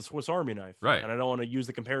now as the Swiss Army knife, right? And I don't want to use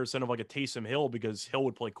the comparison of like a Taysom Hill because Hill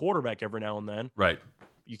would play quarterback every now and then, right?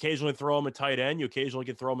 You occasionally throw him a tight end. You occasionally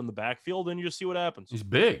can throw him in the backfield, and you just see what happens. He's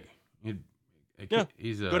big.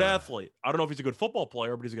 He's a good athlete. I don't know if he's a good football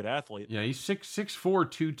player, but he's a good athlete. Yeah, he's 6'4",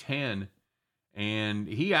 210, And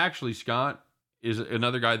he actually, Scott, is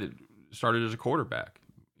another guy that started as a quarterback.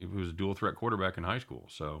 He was a dual threat quarterback in high school.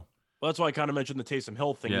 So Well, that's why I kind of mentioned the Taysom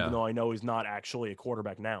Hill thing, Yeah. even though I know he's not actually a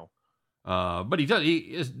quarterback now. but he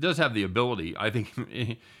does have the ability. I think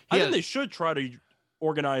I think they should try to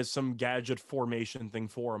organize some gadget formation thing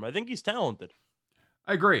for him. I think he's talented.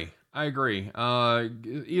 I agree.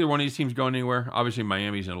 Either one of these teams going anywhere. Obviously,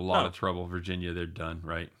 Miami's in a lot of trouble. Virginia, they're done,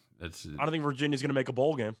 right? I don't think Virginia's going to make a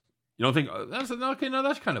bowl game. You don't think that's okay? No,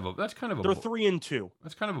 that's kind of a They're 3-2.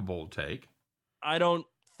 That's kind of a bold take. I don't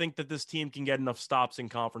think that this team can get enough stops in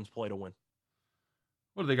conference play to win.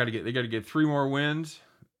 What do they got to get? They got to get 3 more wins.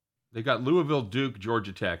 They got Louisville, Duke,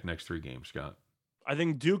 Georgia Tech next 3 games, Scott. I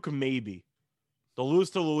think Duke maybe. They'll lose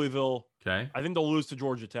to Louisville. Okay. I think they'll lose to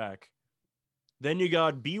Georgia Tech. Then you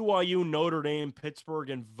got BYU, Notre Dame, Pittsburgh,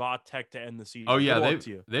 and Va Tech to end the season. Oh yeah,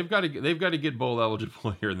 they've got to get bowl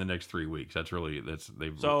eligible here in the next 3 weeks.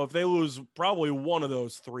 So if they lose probably one of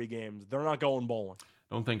those 3 games, they're not going bowling.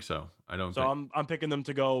 Don't think so. I'm picking them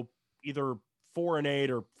to go either 4-8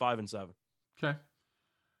 or 5-7. Okay.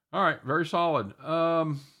 All right, very solid.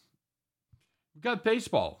 We've got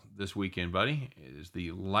baseball this weekend, buddy. It is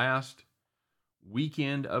the last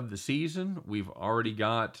weekend of the season. We've already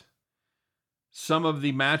got some of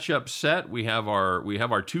the matchups set. We have our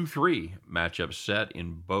 2-3 matchups set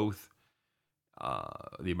in both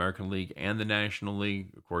the American League and the National League.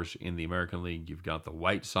 Of course, in the American League, you've got the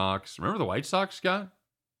White Sox. Remember the White Sox, Scott?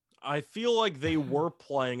 I feel like they were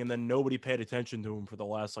playing and then nobody paid attention to them for the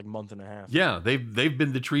last month and a half. Yeah, they've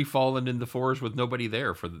been the tree falling in the forest with nobody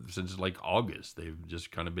there since August. They've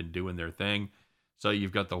just kind of been doing their thing. So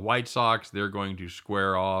you've got the White Sox. They're going to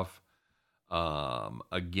square off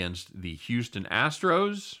against the Houston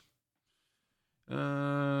Astros.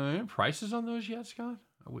 Any prices on those yet, Scott?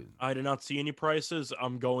 I did not see any prices.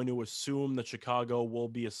 I'm going to assume that Chicago will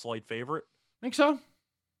be a slight favorite. Think so?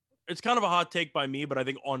 It's kind of a hot take by me, but I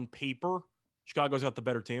think on paper, Chicago's got the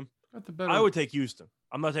better team. I would take Houston.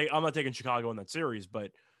 I'm not taking Chicago in that series,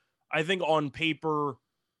 but I think on paper,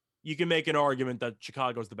 you can make an argument that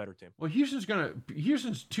Chicago's the better team. Well, Houston's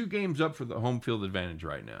 2 games up for the home field advantage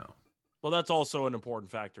right now. Well, that's also an important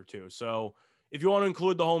factor too. So if you want to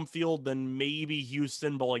include the home field, then maybe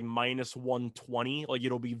Houston, but minus 120,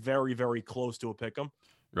 it'll be very, very close to a pick 'em.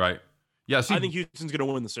 Right. Yeah, I think Houston's going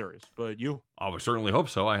to win the series, but you? I would certainly hope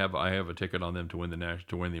so. I have a ticket on them to win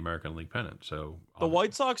the American League pennant. So the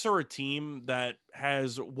White Sox are a team that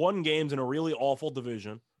has won games in a really awful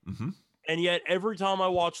division, and yet every time I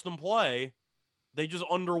watch them play, they just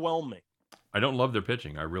underwhelm me. I don't love their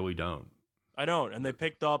pitching. I really don't. I don't. And they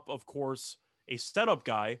picked up, of course, a setup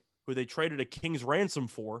guy who they traded a king's ransom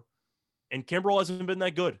for, and Kimbrel hasn't been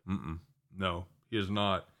that good. No, he is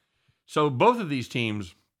not. So both of these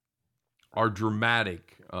teams are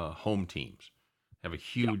dramatic home teams. Have a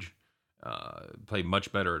huge play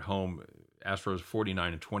much better at home. Astros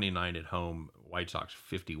 49-29 at home. White Sox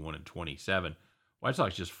 51-27. White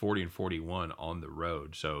Sox just 40-41 on the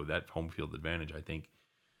road. So that home field advantage, I think,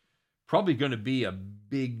 probably going to be a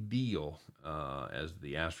big deal as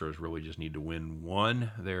the Astros really just need to win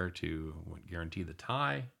one there to guarantee the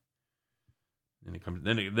tie. Then it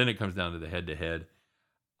comes down to the head-to-head.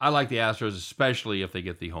 I like the Astros, especially if they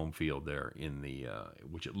get the home field there in the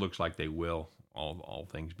which it looks like they will, all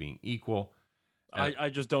things being equal. I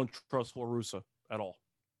just don't trust La Russa at all.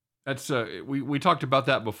 That's we talked about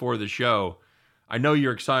that before the show. I know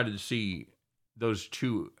you're excited to see those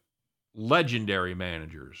 2 legendary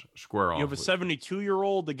managers square off. You have a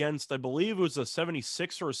 72-year-old against, I believe it was a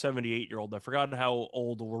 76 or a 78-year-old. I forgot how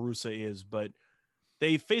old La Russa is, but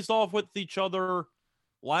they faced off with each other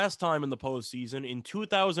last time in the postseason in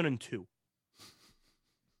 2002.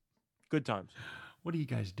 Good times. What are you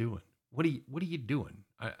guys doing? What are you doing?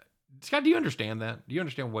 Scott, do you understand that? Do you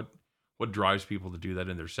understand what drives people to do that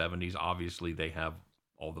in their 70s? Obviously, they have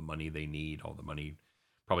all the money they need,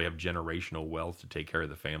 probably have generational wealth to take care of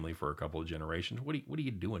the family for a couple of generations. What are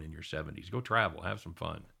you doing in your 70s? Go travel, have some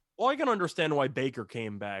fun. Well, I can understand why Baker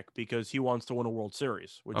came back because he wants to win a World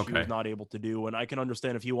Series, which he was not able to do. And I can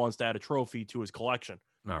understand if he wants to add a trophy to his collection.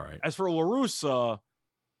 All right. As for La Russa,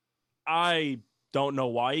 I don't know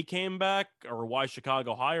why he came back or why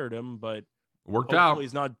Chicago hired him, but it worked out.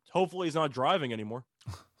 Hopefully he's not driving anymore.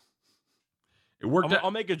 It worked out.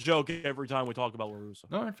 I'll make a joke every time we talk about La Russa.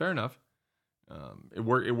 All right, fair enough. It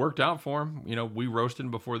worked out for him. We roasted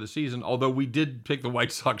him before the season, although we did pick the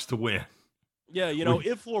White Sox to win. Yeah,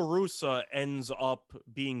 if La Russa ends up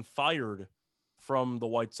being fired from the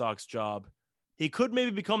White Sox job, he could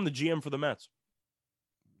maybe become the GM for the Mets.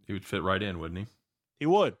 He would fit right in, wouldn't he? He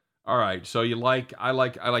would. All right. So I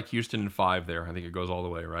like Houston in 5 there. I think it goes all the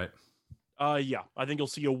way, right? Yeah, I think you'll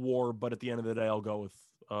see a war, but at the end of the day, I'll go with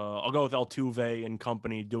Altuve and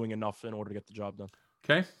company doing enough in order to get the job done.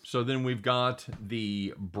 Okay, so then we've got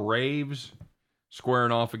the Braves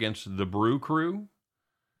squaring off against the Brew Crew.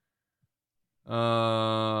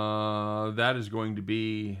 That is going to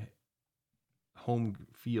be home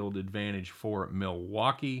field advantage for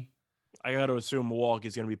Milwaukee. I got to assume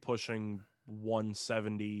Milwaukee's going to be pushing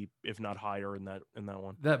 170, if not higher, in that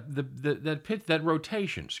one. That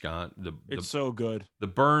rotation, Scott. It's so good. The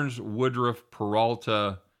Burns, Woodruff,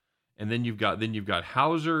 Peralta, and then you've got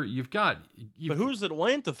Hauser. But who's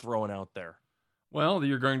Atlanta throwing out there? Well,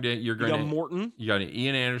 you got Morton. You got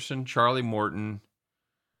Ian Anderson, Charlie Morton.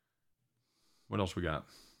 What else we got?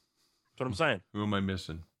 That's what I'm saying. Who am I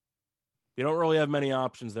missing? You don't really have many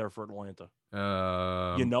options there for Atlanta.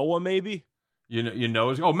 Maybe.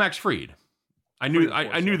 Max Fried. I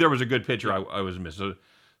knew there was a good pitcher. Yeah. I was missing.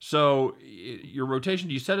 So your rotation.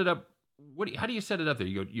 Do you set it up? How do you set it up there?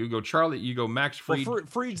 You go Charlie. You go Max Fried. Well,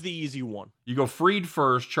 Fried's the easy one. You go Fried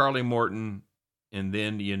first, Charlie Morton, and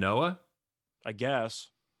then Ynoa. I guess.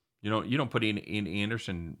 You don't put in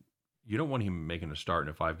Anderson. You don't want him making a start in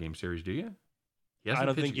a 5-game series, do you? I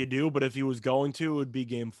don't think you do. But if he was going to, it would be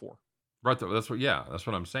Game 4. Right. That's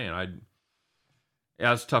what I'm saying.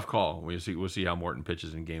 It's a tough call. We'll see how Morton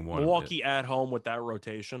pitches in Game 1. Milwaukee at home with that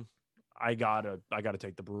rotation. I gotta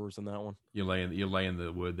take the Brewers in that one. You lay in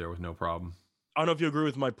the wood there with no problem. I don't know if you agree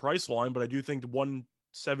with my price line, but I do think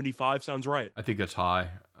 175 sounds right. I think that's high.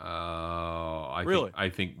 Really? I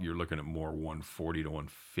think you're looking at more 140 to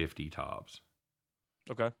 150 tops.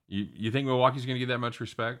 Okay. You think Milwaukee's going to get that much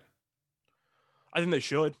respect? I think they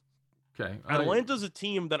should. Okay. Atlanta's a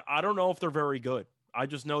team that I don't know if they're very good. I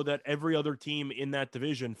just know that every other team in that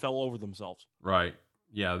division fell over themselves. Right.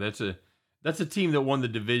 Yeah, that's a team that won the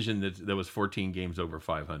division that was 14 games over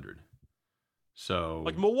 500. So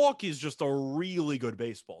like Milwaukee's just a really good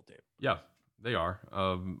baseball team. Yeah, they are.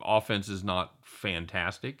 Offense is not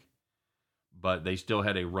fantastic, but they still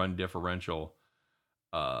had a run differential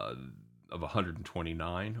of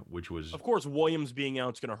 129, which was... Of course, Williams being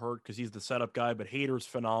out is going to hurt because he's the setup guy, but Hader's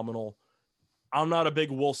phenomenal. I'm not a big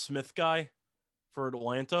Will Smith guy for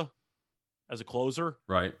Atlanta as a closer.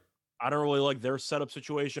 Right. I don't really like their setup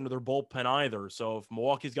situation or their bullpen either. So if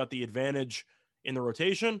Milwaukee's got the advantage in the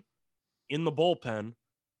rotation, in the bullpen,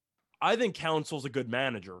 I think Council's a good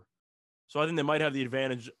manager. So I think they might have the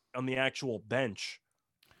advantage on the actual bench.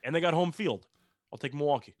 And they got home field. I'll take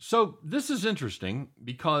Milwaukee. So this is interesting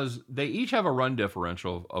because they each have a run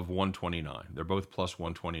differential of 129. They're both plus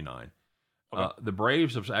 129. Okay. The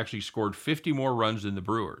Braves have actually scored 50 more runs than the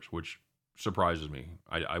Brewers, which surprises me.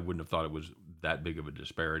 I wouldn't have thought it was that big of a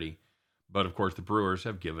disparity. But, of course, the Brewers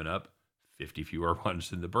have given up 50 fewer runs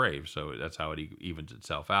than the Braves, so that's how it evens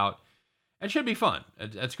itself out. It should be fun.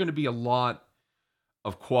 It's going to be a lot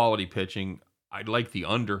of quality pitching. I'd like the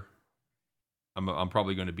under. I'm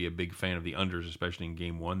probably going to be a big fan of the unders, especially in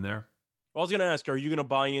Game 1 there. Well, I was going to ask, are you going to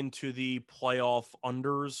buy into the playoff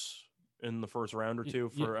unders in the first round or two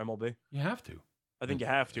for MLB? You have to. I think you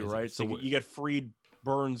have to, right? So you get Fried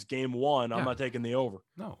Burns Game 1. Yeah. I'm not taking the over.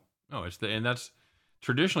 No, and that's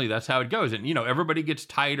traditionally that's how it goes. And everybody gets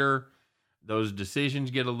tighter. Those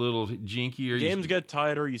decisions get a little jinkier. Games get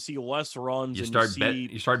tighter. You see less runs. You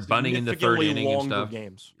start bunting in the third inning and stuff.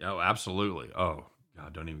 Games. Oh, absolutely. Oh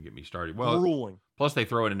God, don't even get me started. Well, grueling. Plus they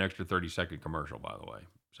throw in an extra 30-second commercial, by the way.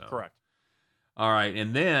 So correct. All right,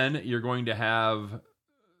 and then you're going to have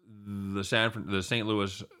the St.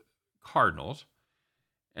 Louis Cardinals.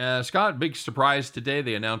 Scott, big surprise today.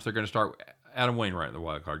 They announced they're going to start Adam Wainwright in the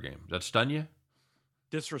wild card game. Does that stun you?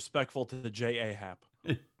 Disrespectful to the J.A. Happ.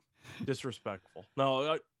 Disrespectful.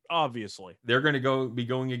 No, obviously. They're going to be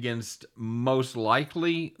going against most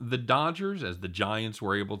likely the Dodgers, as the Giants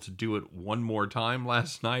were able to do it one more time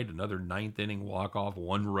last night. Another ninth inning walk-off,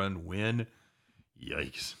 1-run win.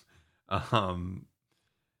 Yikes.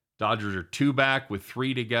 Dodgers are 2 back with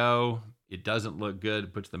 3 to go. It doesn't look good.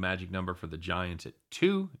 It puts the magic number for the Giants at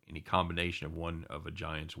 2. Any combination of one of a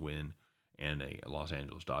Giants win and a Los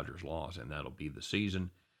Angeles Dodgers loss, and that'll be the season.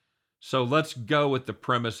 So let's go with the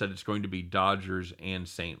premise that it's going to be Dodgers and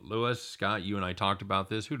St. Louis. Scott, you and I talked about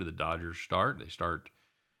this. Who do the Dodgers start? They start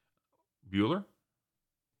Buehler?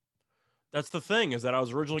 That's the thing, is that I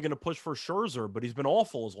was originally going to push for Scherzer, but he's been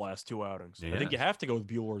awful his last 2 outings. Yeah. I think you have to go with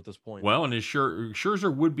Buehler at this point. Well, and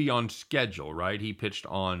Scherzer would be on schedule, right? He pitched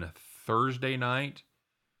on Thursday night.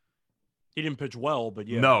 He didn't pitch well, but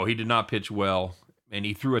yeah. No, he did not pitch well, and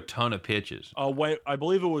he threw a ton of pitches. I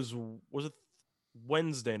believe it was it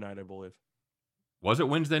Wednesday night, I believe. Was it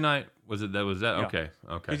Wednesday night? Was that? Yeah. Okay.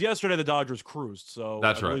 Because yesterday the Dodgers cruised, so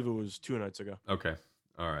that's I believe it was 2 nights ago. Okay.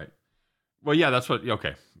 All right. Well, yeah, that's what.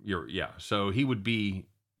 Okay, So he'd be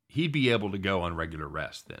able to go on regular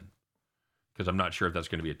rest then, because I'm not sure if that's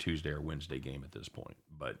going to be a Tuesday or Wednesday game at this point.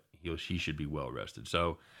 But he should be well rested.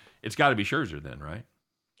 So it's got to be Scherzer then, right?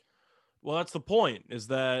 Well, that's the point, is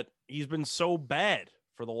that he's been so bad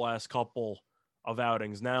for the last couple of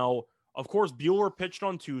outings. Now, of course, Buehler pitched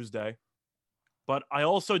on Tuesday, but I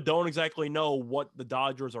also don't exactly know what the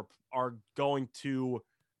Dodgers are going to,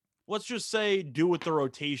 let's just say, do with the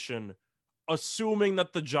rotation, assuming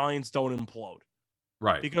that the Giants don't implode.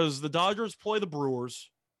 Right. Because the Dodgers play the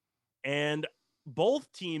Brewers, and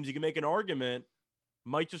both teams, you can make an argument,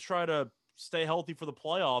 might just try to stay healthy for the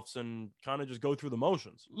playoffs and kind of just go through the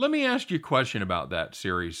motions. Let me ask you a question about that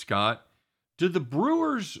series, Scott. Did the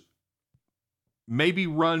Brewers maybe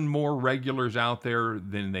run more regulars out there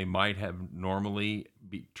than they might have normally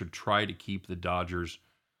to try to keep the Dodgers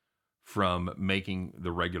from making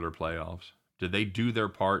the regular playoffs? Did they do their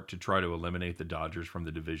part to try to eliminate the Dodgers from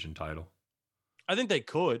the division title? I think they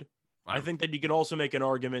could. I think that you can also make an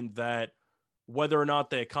argument that whether or not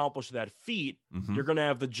they accomplish that feat, you're going to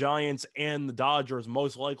have the Giants and the Dodgers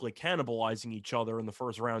most likely cannibalizing each other in the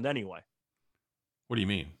first round anyway. What do you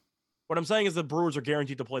mean? What I'm saying is the Brewers are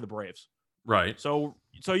guaranteed to play the Braves. Right. So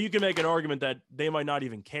you can make an argument that they might not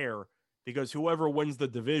even care, because whoever wins the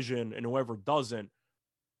division and whoever doesn't,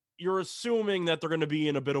 you're assuming that they're going to be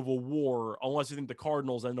in a bit of a war, unless you think the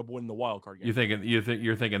Cardinals end up winning the wild card game.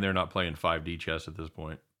 You're thinking they're not playing 5D chess at this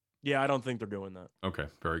point? Yeah, I don't think they're doing that. Okay,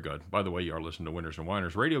 very good. By the way, you are listening to Winners and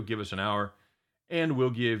Winers Radio. Give us an hour, and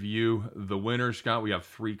we'll give you the winners. Scott, we have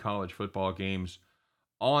 3 college football games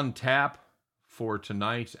on tap for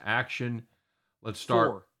tonight's action. Let's start.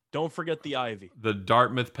 4. Don't forget the Ivy. The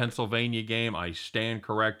Dartmouth, Pennsylvania game. I stand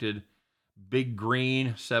corrected. Big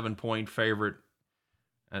Green, 7-point favorite.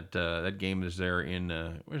 That game is there in,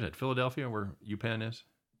 where's that, Philadelphia, where UPenn is?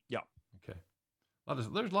 Yeah. Okay. There's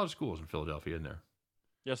a lot of schools in Philadelphia, isn't there?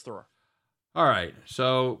 Yes, there are. All right.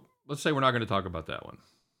 So let's say we're not going to talk about that one.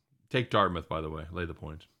 Take Dartmouth, by the way. Lay the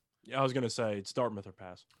points. Yeah, I was going to say it's Dartmouth or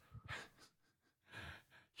pass.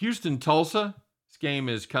 Houston, Tulsa. This game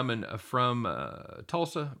is coming from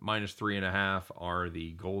Tulsa. -3.5 are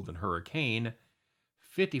the Golden Hurricane.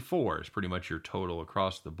 54 is pretty much your total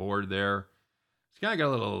across the board there. This guy got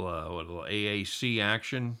a little AAC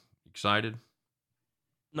action. Excited?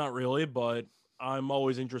 Not really, but I'm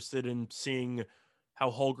always interested in seeing how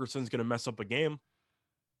Holgerson's going to mess up a game.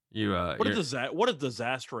 What a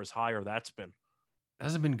disastrous hire that's been.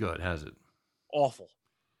 Hasn't been good, has it? Awful.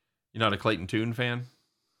 You're not a Clayton Tune fan?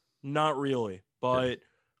 Not really, but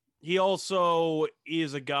he also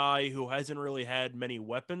is a guy who hasn't really had many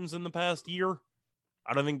weapons in the past year.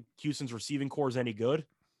 I don't think Houston's receiving core is any good.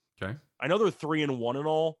 Okay. I know they're 3-1 and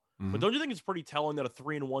all, but don't you think it's pretty telling that a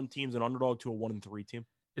 3-1 team's an underdog to a 1-3 team?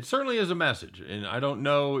 It certainly is a message, and I don't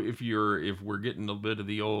know if we're getting a bit of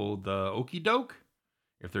the old okie doke,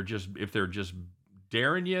 if they're just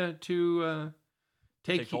daring you to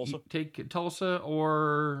take Tulsa,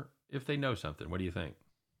 or if they know something. What do you think?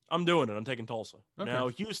 I'm doing it. I'm taking Tulsa. Okay. Now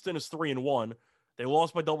Houston is 3-1. They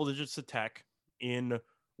lost by double digits to Tech in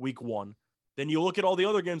week 1. Then you look at all the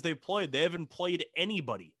other games they've played. They haven't played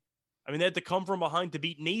anybody. I mean, they had to come from behind to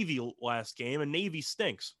beat Navy last game, and Navy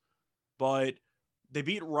stinks. But they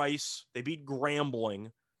beat Rice. They beat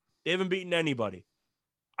Grambling. They haven't beaten anybody.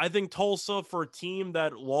 I think Tulsa, for a team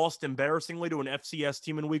that lost embarrassingly to an FCS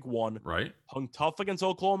team in week 1, right, hung tough against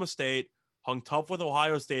Oklahoma State, hung tough with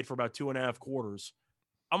Ohio State for about 2.5 quarters.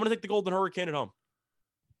 I'm going to take the Golden Hurricane at home.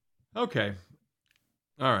 Okay.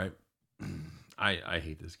 All right. I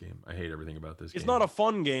hate this game. I hate everything about this game. It's not a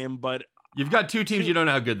fun game, but you've got 2 teams you don't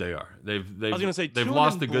know how good they are. I was going to say they've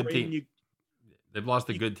lost the good team. They've lost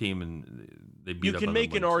the good team, and they beat up. You can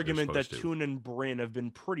make an argument that Tune and Bryn have been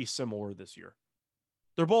pretty similar this year.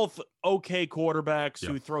 They're both okay quarterbacks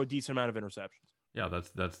who throw a decent amount of interceptions. Yeah,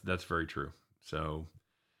 that's very true. So,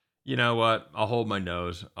 you know what? I'll hold my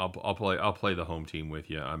nose. I'll play the home team with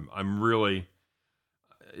you. I'm really.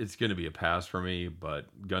 It's going to be a pass for me, but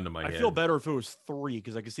gun to my head. I feel better if it was 3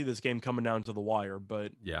 because I can see this game coming down to the wire.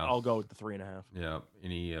 But yeah, I'll go with the 3.5. Yeah,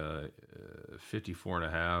 any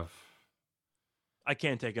 54.5. I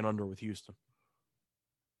can't take an under with Houston.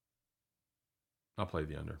 I'll play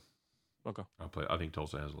the under. Okay. I think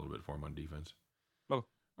Tulsa has a little bit for him on defense. Okay.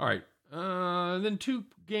 All right. Then 2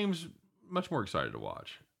 games much more excited to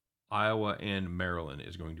watch. Iowa and Maryland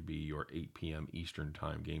is going to be your 8 p.m. Eastern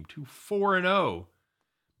time game. 2 4-0.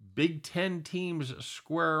 Big Ten teams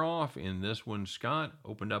square off in this one. Scott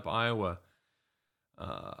opened up Iowa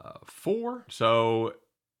 4. So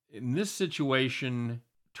in this situation,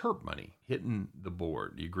 Terp money hitting the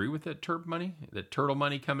board. Do you agree with that Terp money? That turtle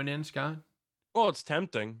money coming in, Scott? Well, it's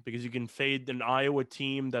tempting because you can fade an Iowa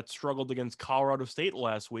team that struggled against Colorado State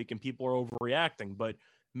last week and people are overreacting. But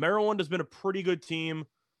Maryland has been a pretty good team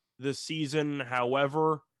this season.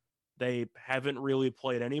 However, they haven't really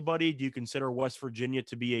played anybody. Do you consider West Virginia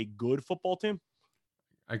to be a good football team?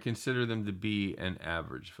 I consider them to be an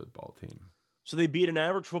average football team. So they beat an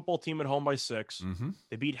average football team at home by 6. Mm-hmm.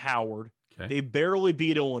 They beat Howard. Okay. They barely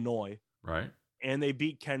beat Illinois. Right. And they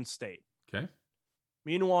beat Kent State. Okay.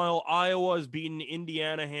 Meanwhile, Iowa has beaten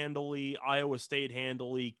Indiana handily, Iowa State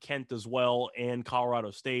handily, Kent as well, and Colorado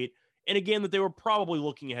State in a game that they were probably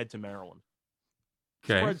looking ahead to Maryland.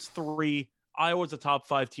 Okay. Spread's 3. Iowa's a top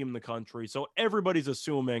 5 team in the country. So everybody's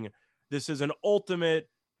assuming this is an ultimate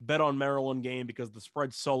bet on Maryland game because the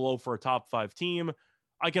spread's so low for a top 5 team.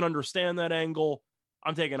 I can understand that angle.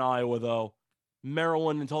 I'm taking Iowa, though.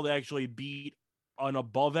 Maryland, until they actually beat an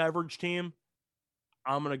above average team,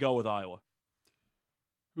 I'm going to go with Iowa.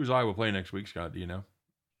 Who's Iowa playing next week, Scott? Do you know?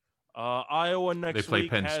 Iowa next week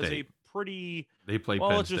Penn has State. a pretty, They play well,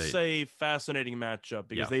 Penn let's State. just say fascinating matchup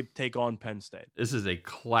because they take on Penn State. This is a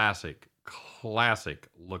classic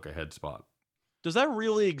look ahead spot. Does that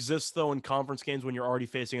really exist, though, in conference games when you're already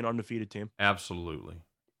facing an undefeated team? Absolutely.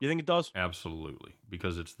 You think it does? Absolutely,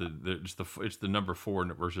 because it's the number 4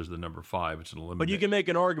 versus the number 5. It's an elimination. But you can make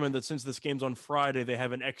an argument that since this game's on Friday, they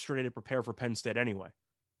have an extra day to prepare for Penn State anyway.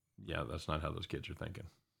 Yeah, that's not how those kids are thinking.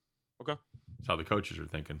 Okay. It's how the coaches are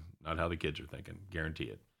thinking, not how the kids are thinking. Guarantee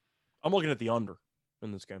it. I'm looking at the under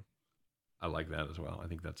in this game. I like that as well. I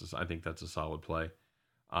think that's a solid play.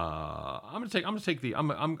 I'm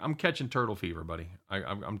catching turtle fever, buddy.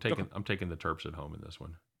 I'm taking the Terps at home in this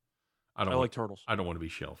one. I like turtles. I don't want to be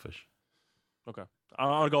shellfish. Okay.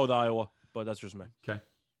 I'll go with Iowa, but that's just me. Okay.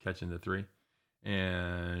 Catching the 3.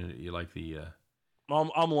 And you like the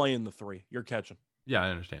I'm laying the 3. You're catching. Yeah, I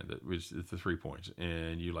understand that. It's the 3 points.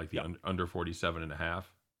 And you like the under 47.5.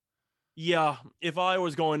 Yeah, if I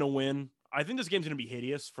was going to win, I think this game's going to be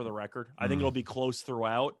hideous for the record. I think it'll be close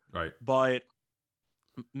throughout. Right. But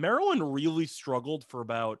Maryland really struggled for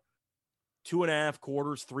about 2.5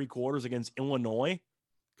 quarters, 3 quarters against Illinois.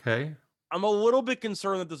 Okay. I'm a little bit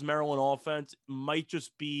concerned that this Maryland offense might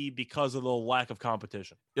just be because of the lack of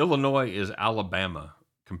competition. Illinois is Alabama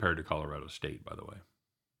compared to Colorado State, by the way.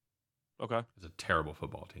 Okay. It's a terrible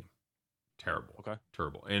football team. Terrible. Okay.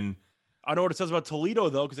 Terrible. And I know what it says about Toledo,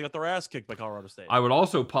 though, because they got their ass kicked by Colorado State. I would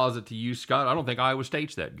also posit to you, Scott, I don't think Iowa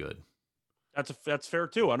State's that good. That's fair,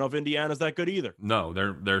 too. I don't know if Indiana's that good either. No,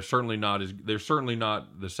 they're certainly not they're certainly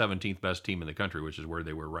not the 17th best team in the country, which is where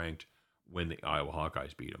they were ranked when the Iowa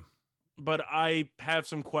Hawkeyes beat them. But I have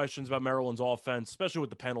some questions about Maryland's offense, especially with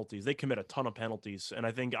the penalties. They commit a ton of penalties, and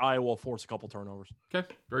I think Iowa will force a couple turnovers. Okay,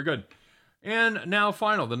 very good. And now,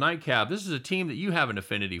 final, the nightcap. This is a team that you have an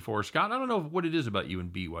affinity for, Scott. I don't know what it is about you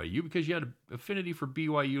and BYU, because you had an affinity for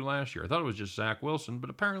BYU last year. I thought it was just Zach Wilson, but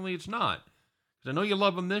apparently it's not. Because I know you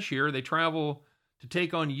love them this year. They travel to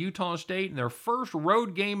take on Utah State in their first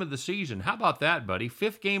road game of the season. How about that, buddy?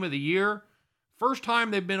 5th game of the year. First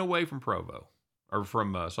time they've been away from Provo. Or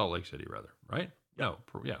from Salt Lake City, rather, right? Yeah. No,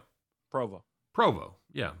 Provo.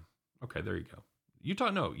 Yeah. Okay, there you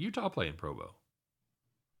go. Utah play in Provo.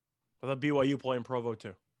 I thought BYU play in Provo,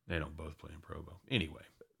 too. They don't both play in Provo. Anyway,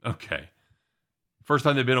 okay. First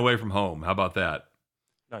time they've been away from home. How about that?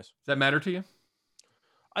 Nice. Does that matter to you?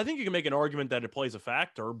 I think you can make an argument that it plays a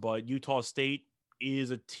factor, but Utah State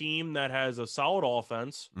is a team that has a solid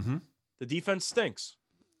offense. Mm-hmm. The defense stinks.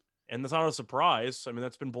 And that's not a surprise. I mean,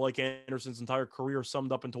 that's been Blake Anderson's entire career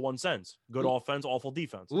summed up into one sentence. Good offense, awful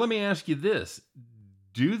defense. Let me ask you this.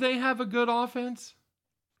 Do they have a good offense?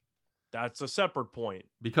 That's a separate point.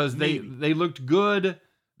 Because they looked good.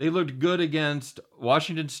 They looked good against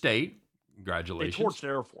Washington State. Congratulations. They torched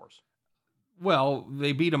Air Force. Well,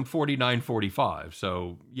 they beat them 49-45.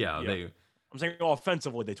 So, yeah. I'm saying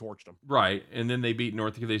offensively, they torched them. Right. And then they beat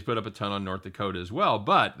North Dakota. They put up a ton on North Dakota as well.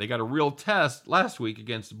 But they got a real test last week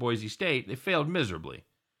against Boise State. They failed miserably.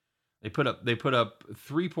 They put up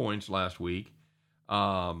 3 points last week.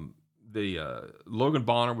 Logan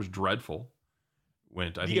Bonner was dreadful.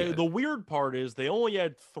 The weird part is they only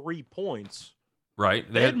had 3 points. Right.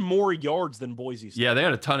 They had more yards than Boise State. Yeah, they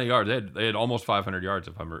had a ton of yards. They had almost 500 yards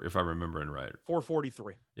if I'm remembering right.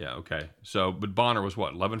 443. Yeah, okay. So, but Bonner was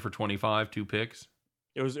what, 11 for 25, 2 picks?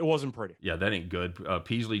 It wasn't pretty. Yeah, that ain't good.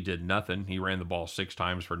 Peasley did nothing. He ran the ball 6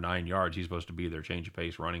 times for 9 yards. He's supposed to be their change of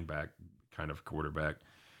pace running back kind of quarterback.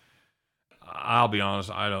 I'll be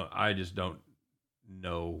honest, I just don't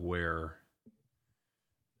know where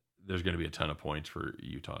there's going to be a ton of points for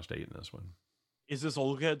Utah State in this one. Is this a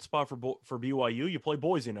look-ahead spot for BYU? You play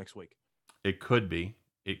Boise next week. It could be.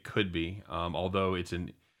 Although it's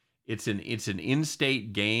It's an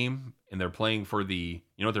in-state game, and they're playing for the.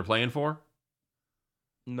 You know what they're playing for?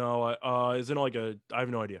 No, isn't it like a? I have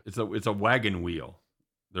no idea. It's a wagon wheel.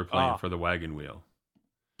 They're playing for the wagon wheel.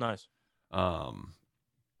 Nice.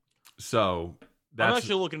 So that's. I'm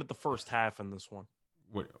actually looking at the first half in this one.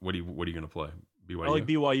 What are you going to play? BYU. I like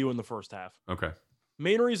BYU in the first half. Okay.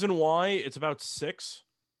 Main reason why it's about 6.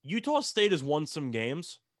 Utah State has won some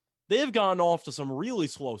games. They have gotten off to some really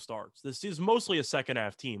slow starts. This is mostly a second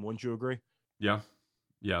half team. Wouldn't you agree? Yeah.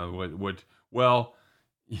 Well,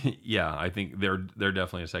 yeah, I think they're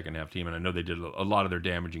definitely a second half team, and I know they did a lot of their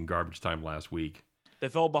damage in garbage time last week. They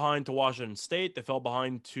fell behind to Washington State. They fell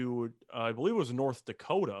behind to I believe it was North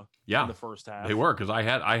Dakota. In the first half. They were, because I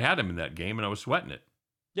had them in that game and I was sweating it.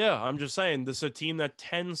 Yeah, I'm just saying this is a team that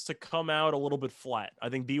tends to come out a little bit flat. I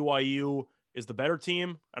think BYU is the better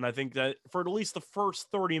team, and I think that for at least the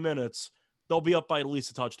first 30 minutes, they'll be up by at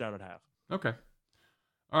least a touchdown at half. Okay.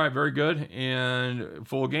 All right, very good. And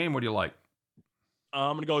full game, what do you like?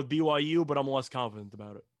 I'm going to go with BYU, but I'm less confident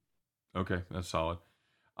about it. Okay, that's solid.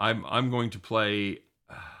 I'm going to play.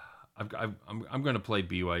 I'm going to play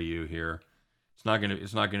BYU here. It's not going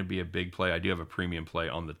to be a big play. I do have a premium play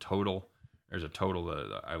on the total. There's a total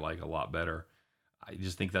that I like a lot better. I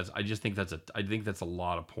think that's a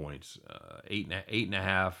lot of points.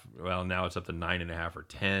 8.5. Well, now it's up to 9.5 or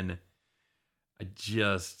 10.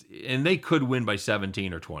 And they could win by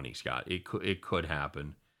 17 or 20, Scott. It could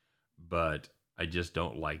happen, but I just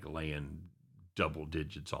don't like laying double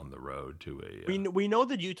digits on the road to a. We know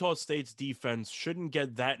that Utah State's defense shouldn't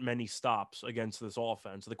get that many stops against this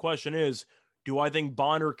offense. The question is, do I think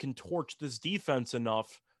Bonner can torch this defense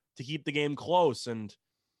enough to keep the game close? And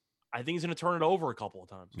I think he's going to turn it over a couple of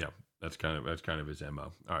times. Yeah, that's kind of his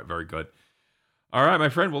MO. All right, very good. All right, my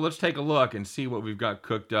friend. Well, let's take a look and see what we've got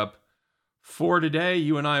cooked up for today.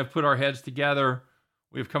 You and I have put our heads together.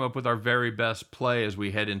 We've come up with our very best play as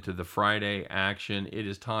we head into the Friday action. It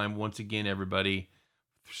is time once again, everybody.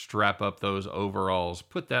 Strap up those overalls.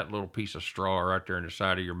 Put that little piece of straw right there in the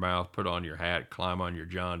side of your mouth. Put on your hat. Climb on your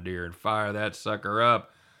John Deere and fire that sucker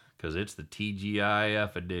up, because it's the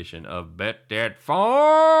TGIF edition of Bet That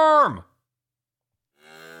Farm.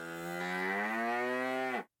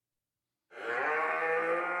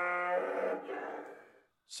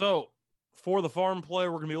 So, for the farm play,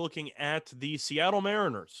 we're going to be looking at the Seattle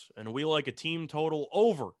Mariners, and we like a team total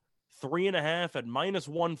over 3.5 at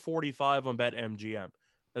 -145 on BetMGM.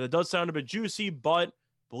 Now, that does sound a bit juicy, but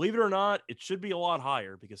believe it or not, it should be a lot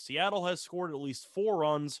higher, because Seattle has scored at least 4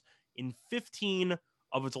 runs in 15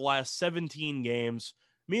 of its last 17 games.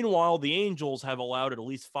 Meanwhile, the Angels have allowed at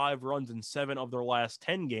least 5 runs in 7 of their last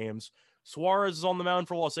 10 games. Suarez is on the mound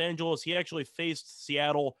for Los Angeles. He actually faced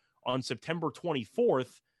Seattle on September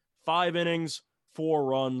 24th. 5 innings, 4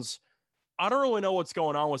 runs. I don't really know what's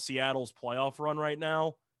going on with Seattle's playoff run right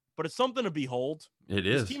now, but it's something to behold. It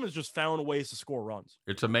is. This team has just found ways to score runs.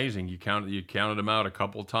 It's amazing. You counted them out a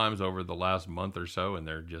couple times over the last month or so, and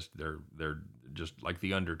they're just like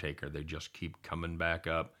the Undertaker. They just keep coming back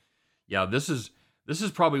up. Yeah, this is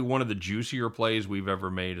probably one of the juicier plays we've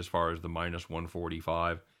ever made as far as the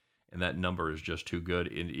 -145, and that number is just too good.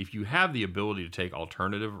 And if you have the ability to take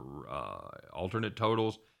alternate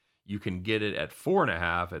totals, you can get it at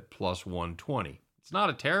 4.5 at +120. It's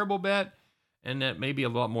not a terrible bet, and that may be a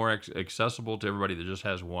lot more accessible to everybody that just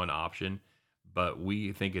has one option, but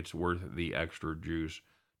we think it's worth the extra juice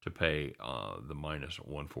to pay the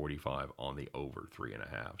 -145 on the over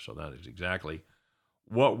 3.5. So that is exactly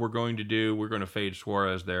what we're going to do. We're going to fade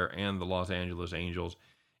Suarez there and the Los Angeles Angels.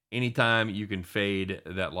 Anytime you can fade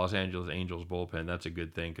that Los Angeles Angels bullpen, that's a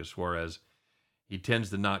good thing, because Suarez, he tends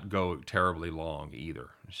to not go terribly long either.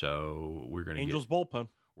 So we're going to Angels bullpen.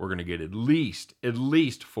 We're going to get at least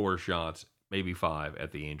 4 shots, maybe 5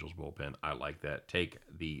 at the Angels bullpen. I like that. Take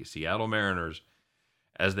the Seattle Mariners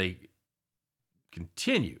as they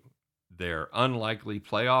continue their unlikely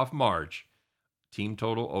playoff march. Team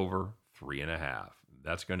total over 3.5.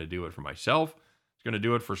 That's going to do it for myself. It's going to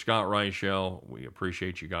do it for Scott Reichel. We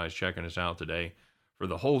appreciate you guys checking us out today. For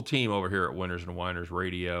the whole team over here at Winners and Winers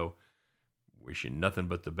Radio, wish you nothing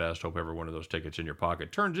but the best. Hope every one of those tickets in your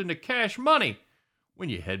pocket turns into cash money when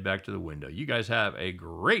you head back to the window. You guys have a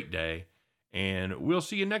great day, and we'll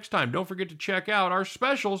see you next time. Don't forget to check out our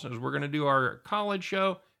specials, as we're going to do our college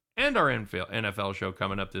show and our NFL show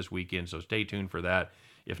coming up this weekend, so stay tuned for that.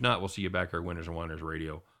 If not, we'll see you back here at Winners and Winers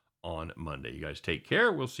Radio on Monday. You guys take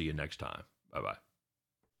care. We'll see you next time. Bye-bye.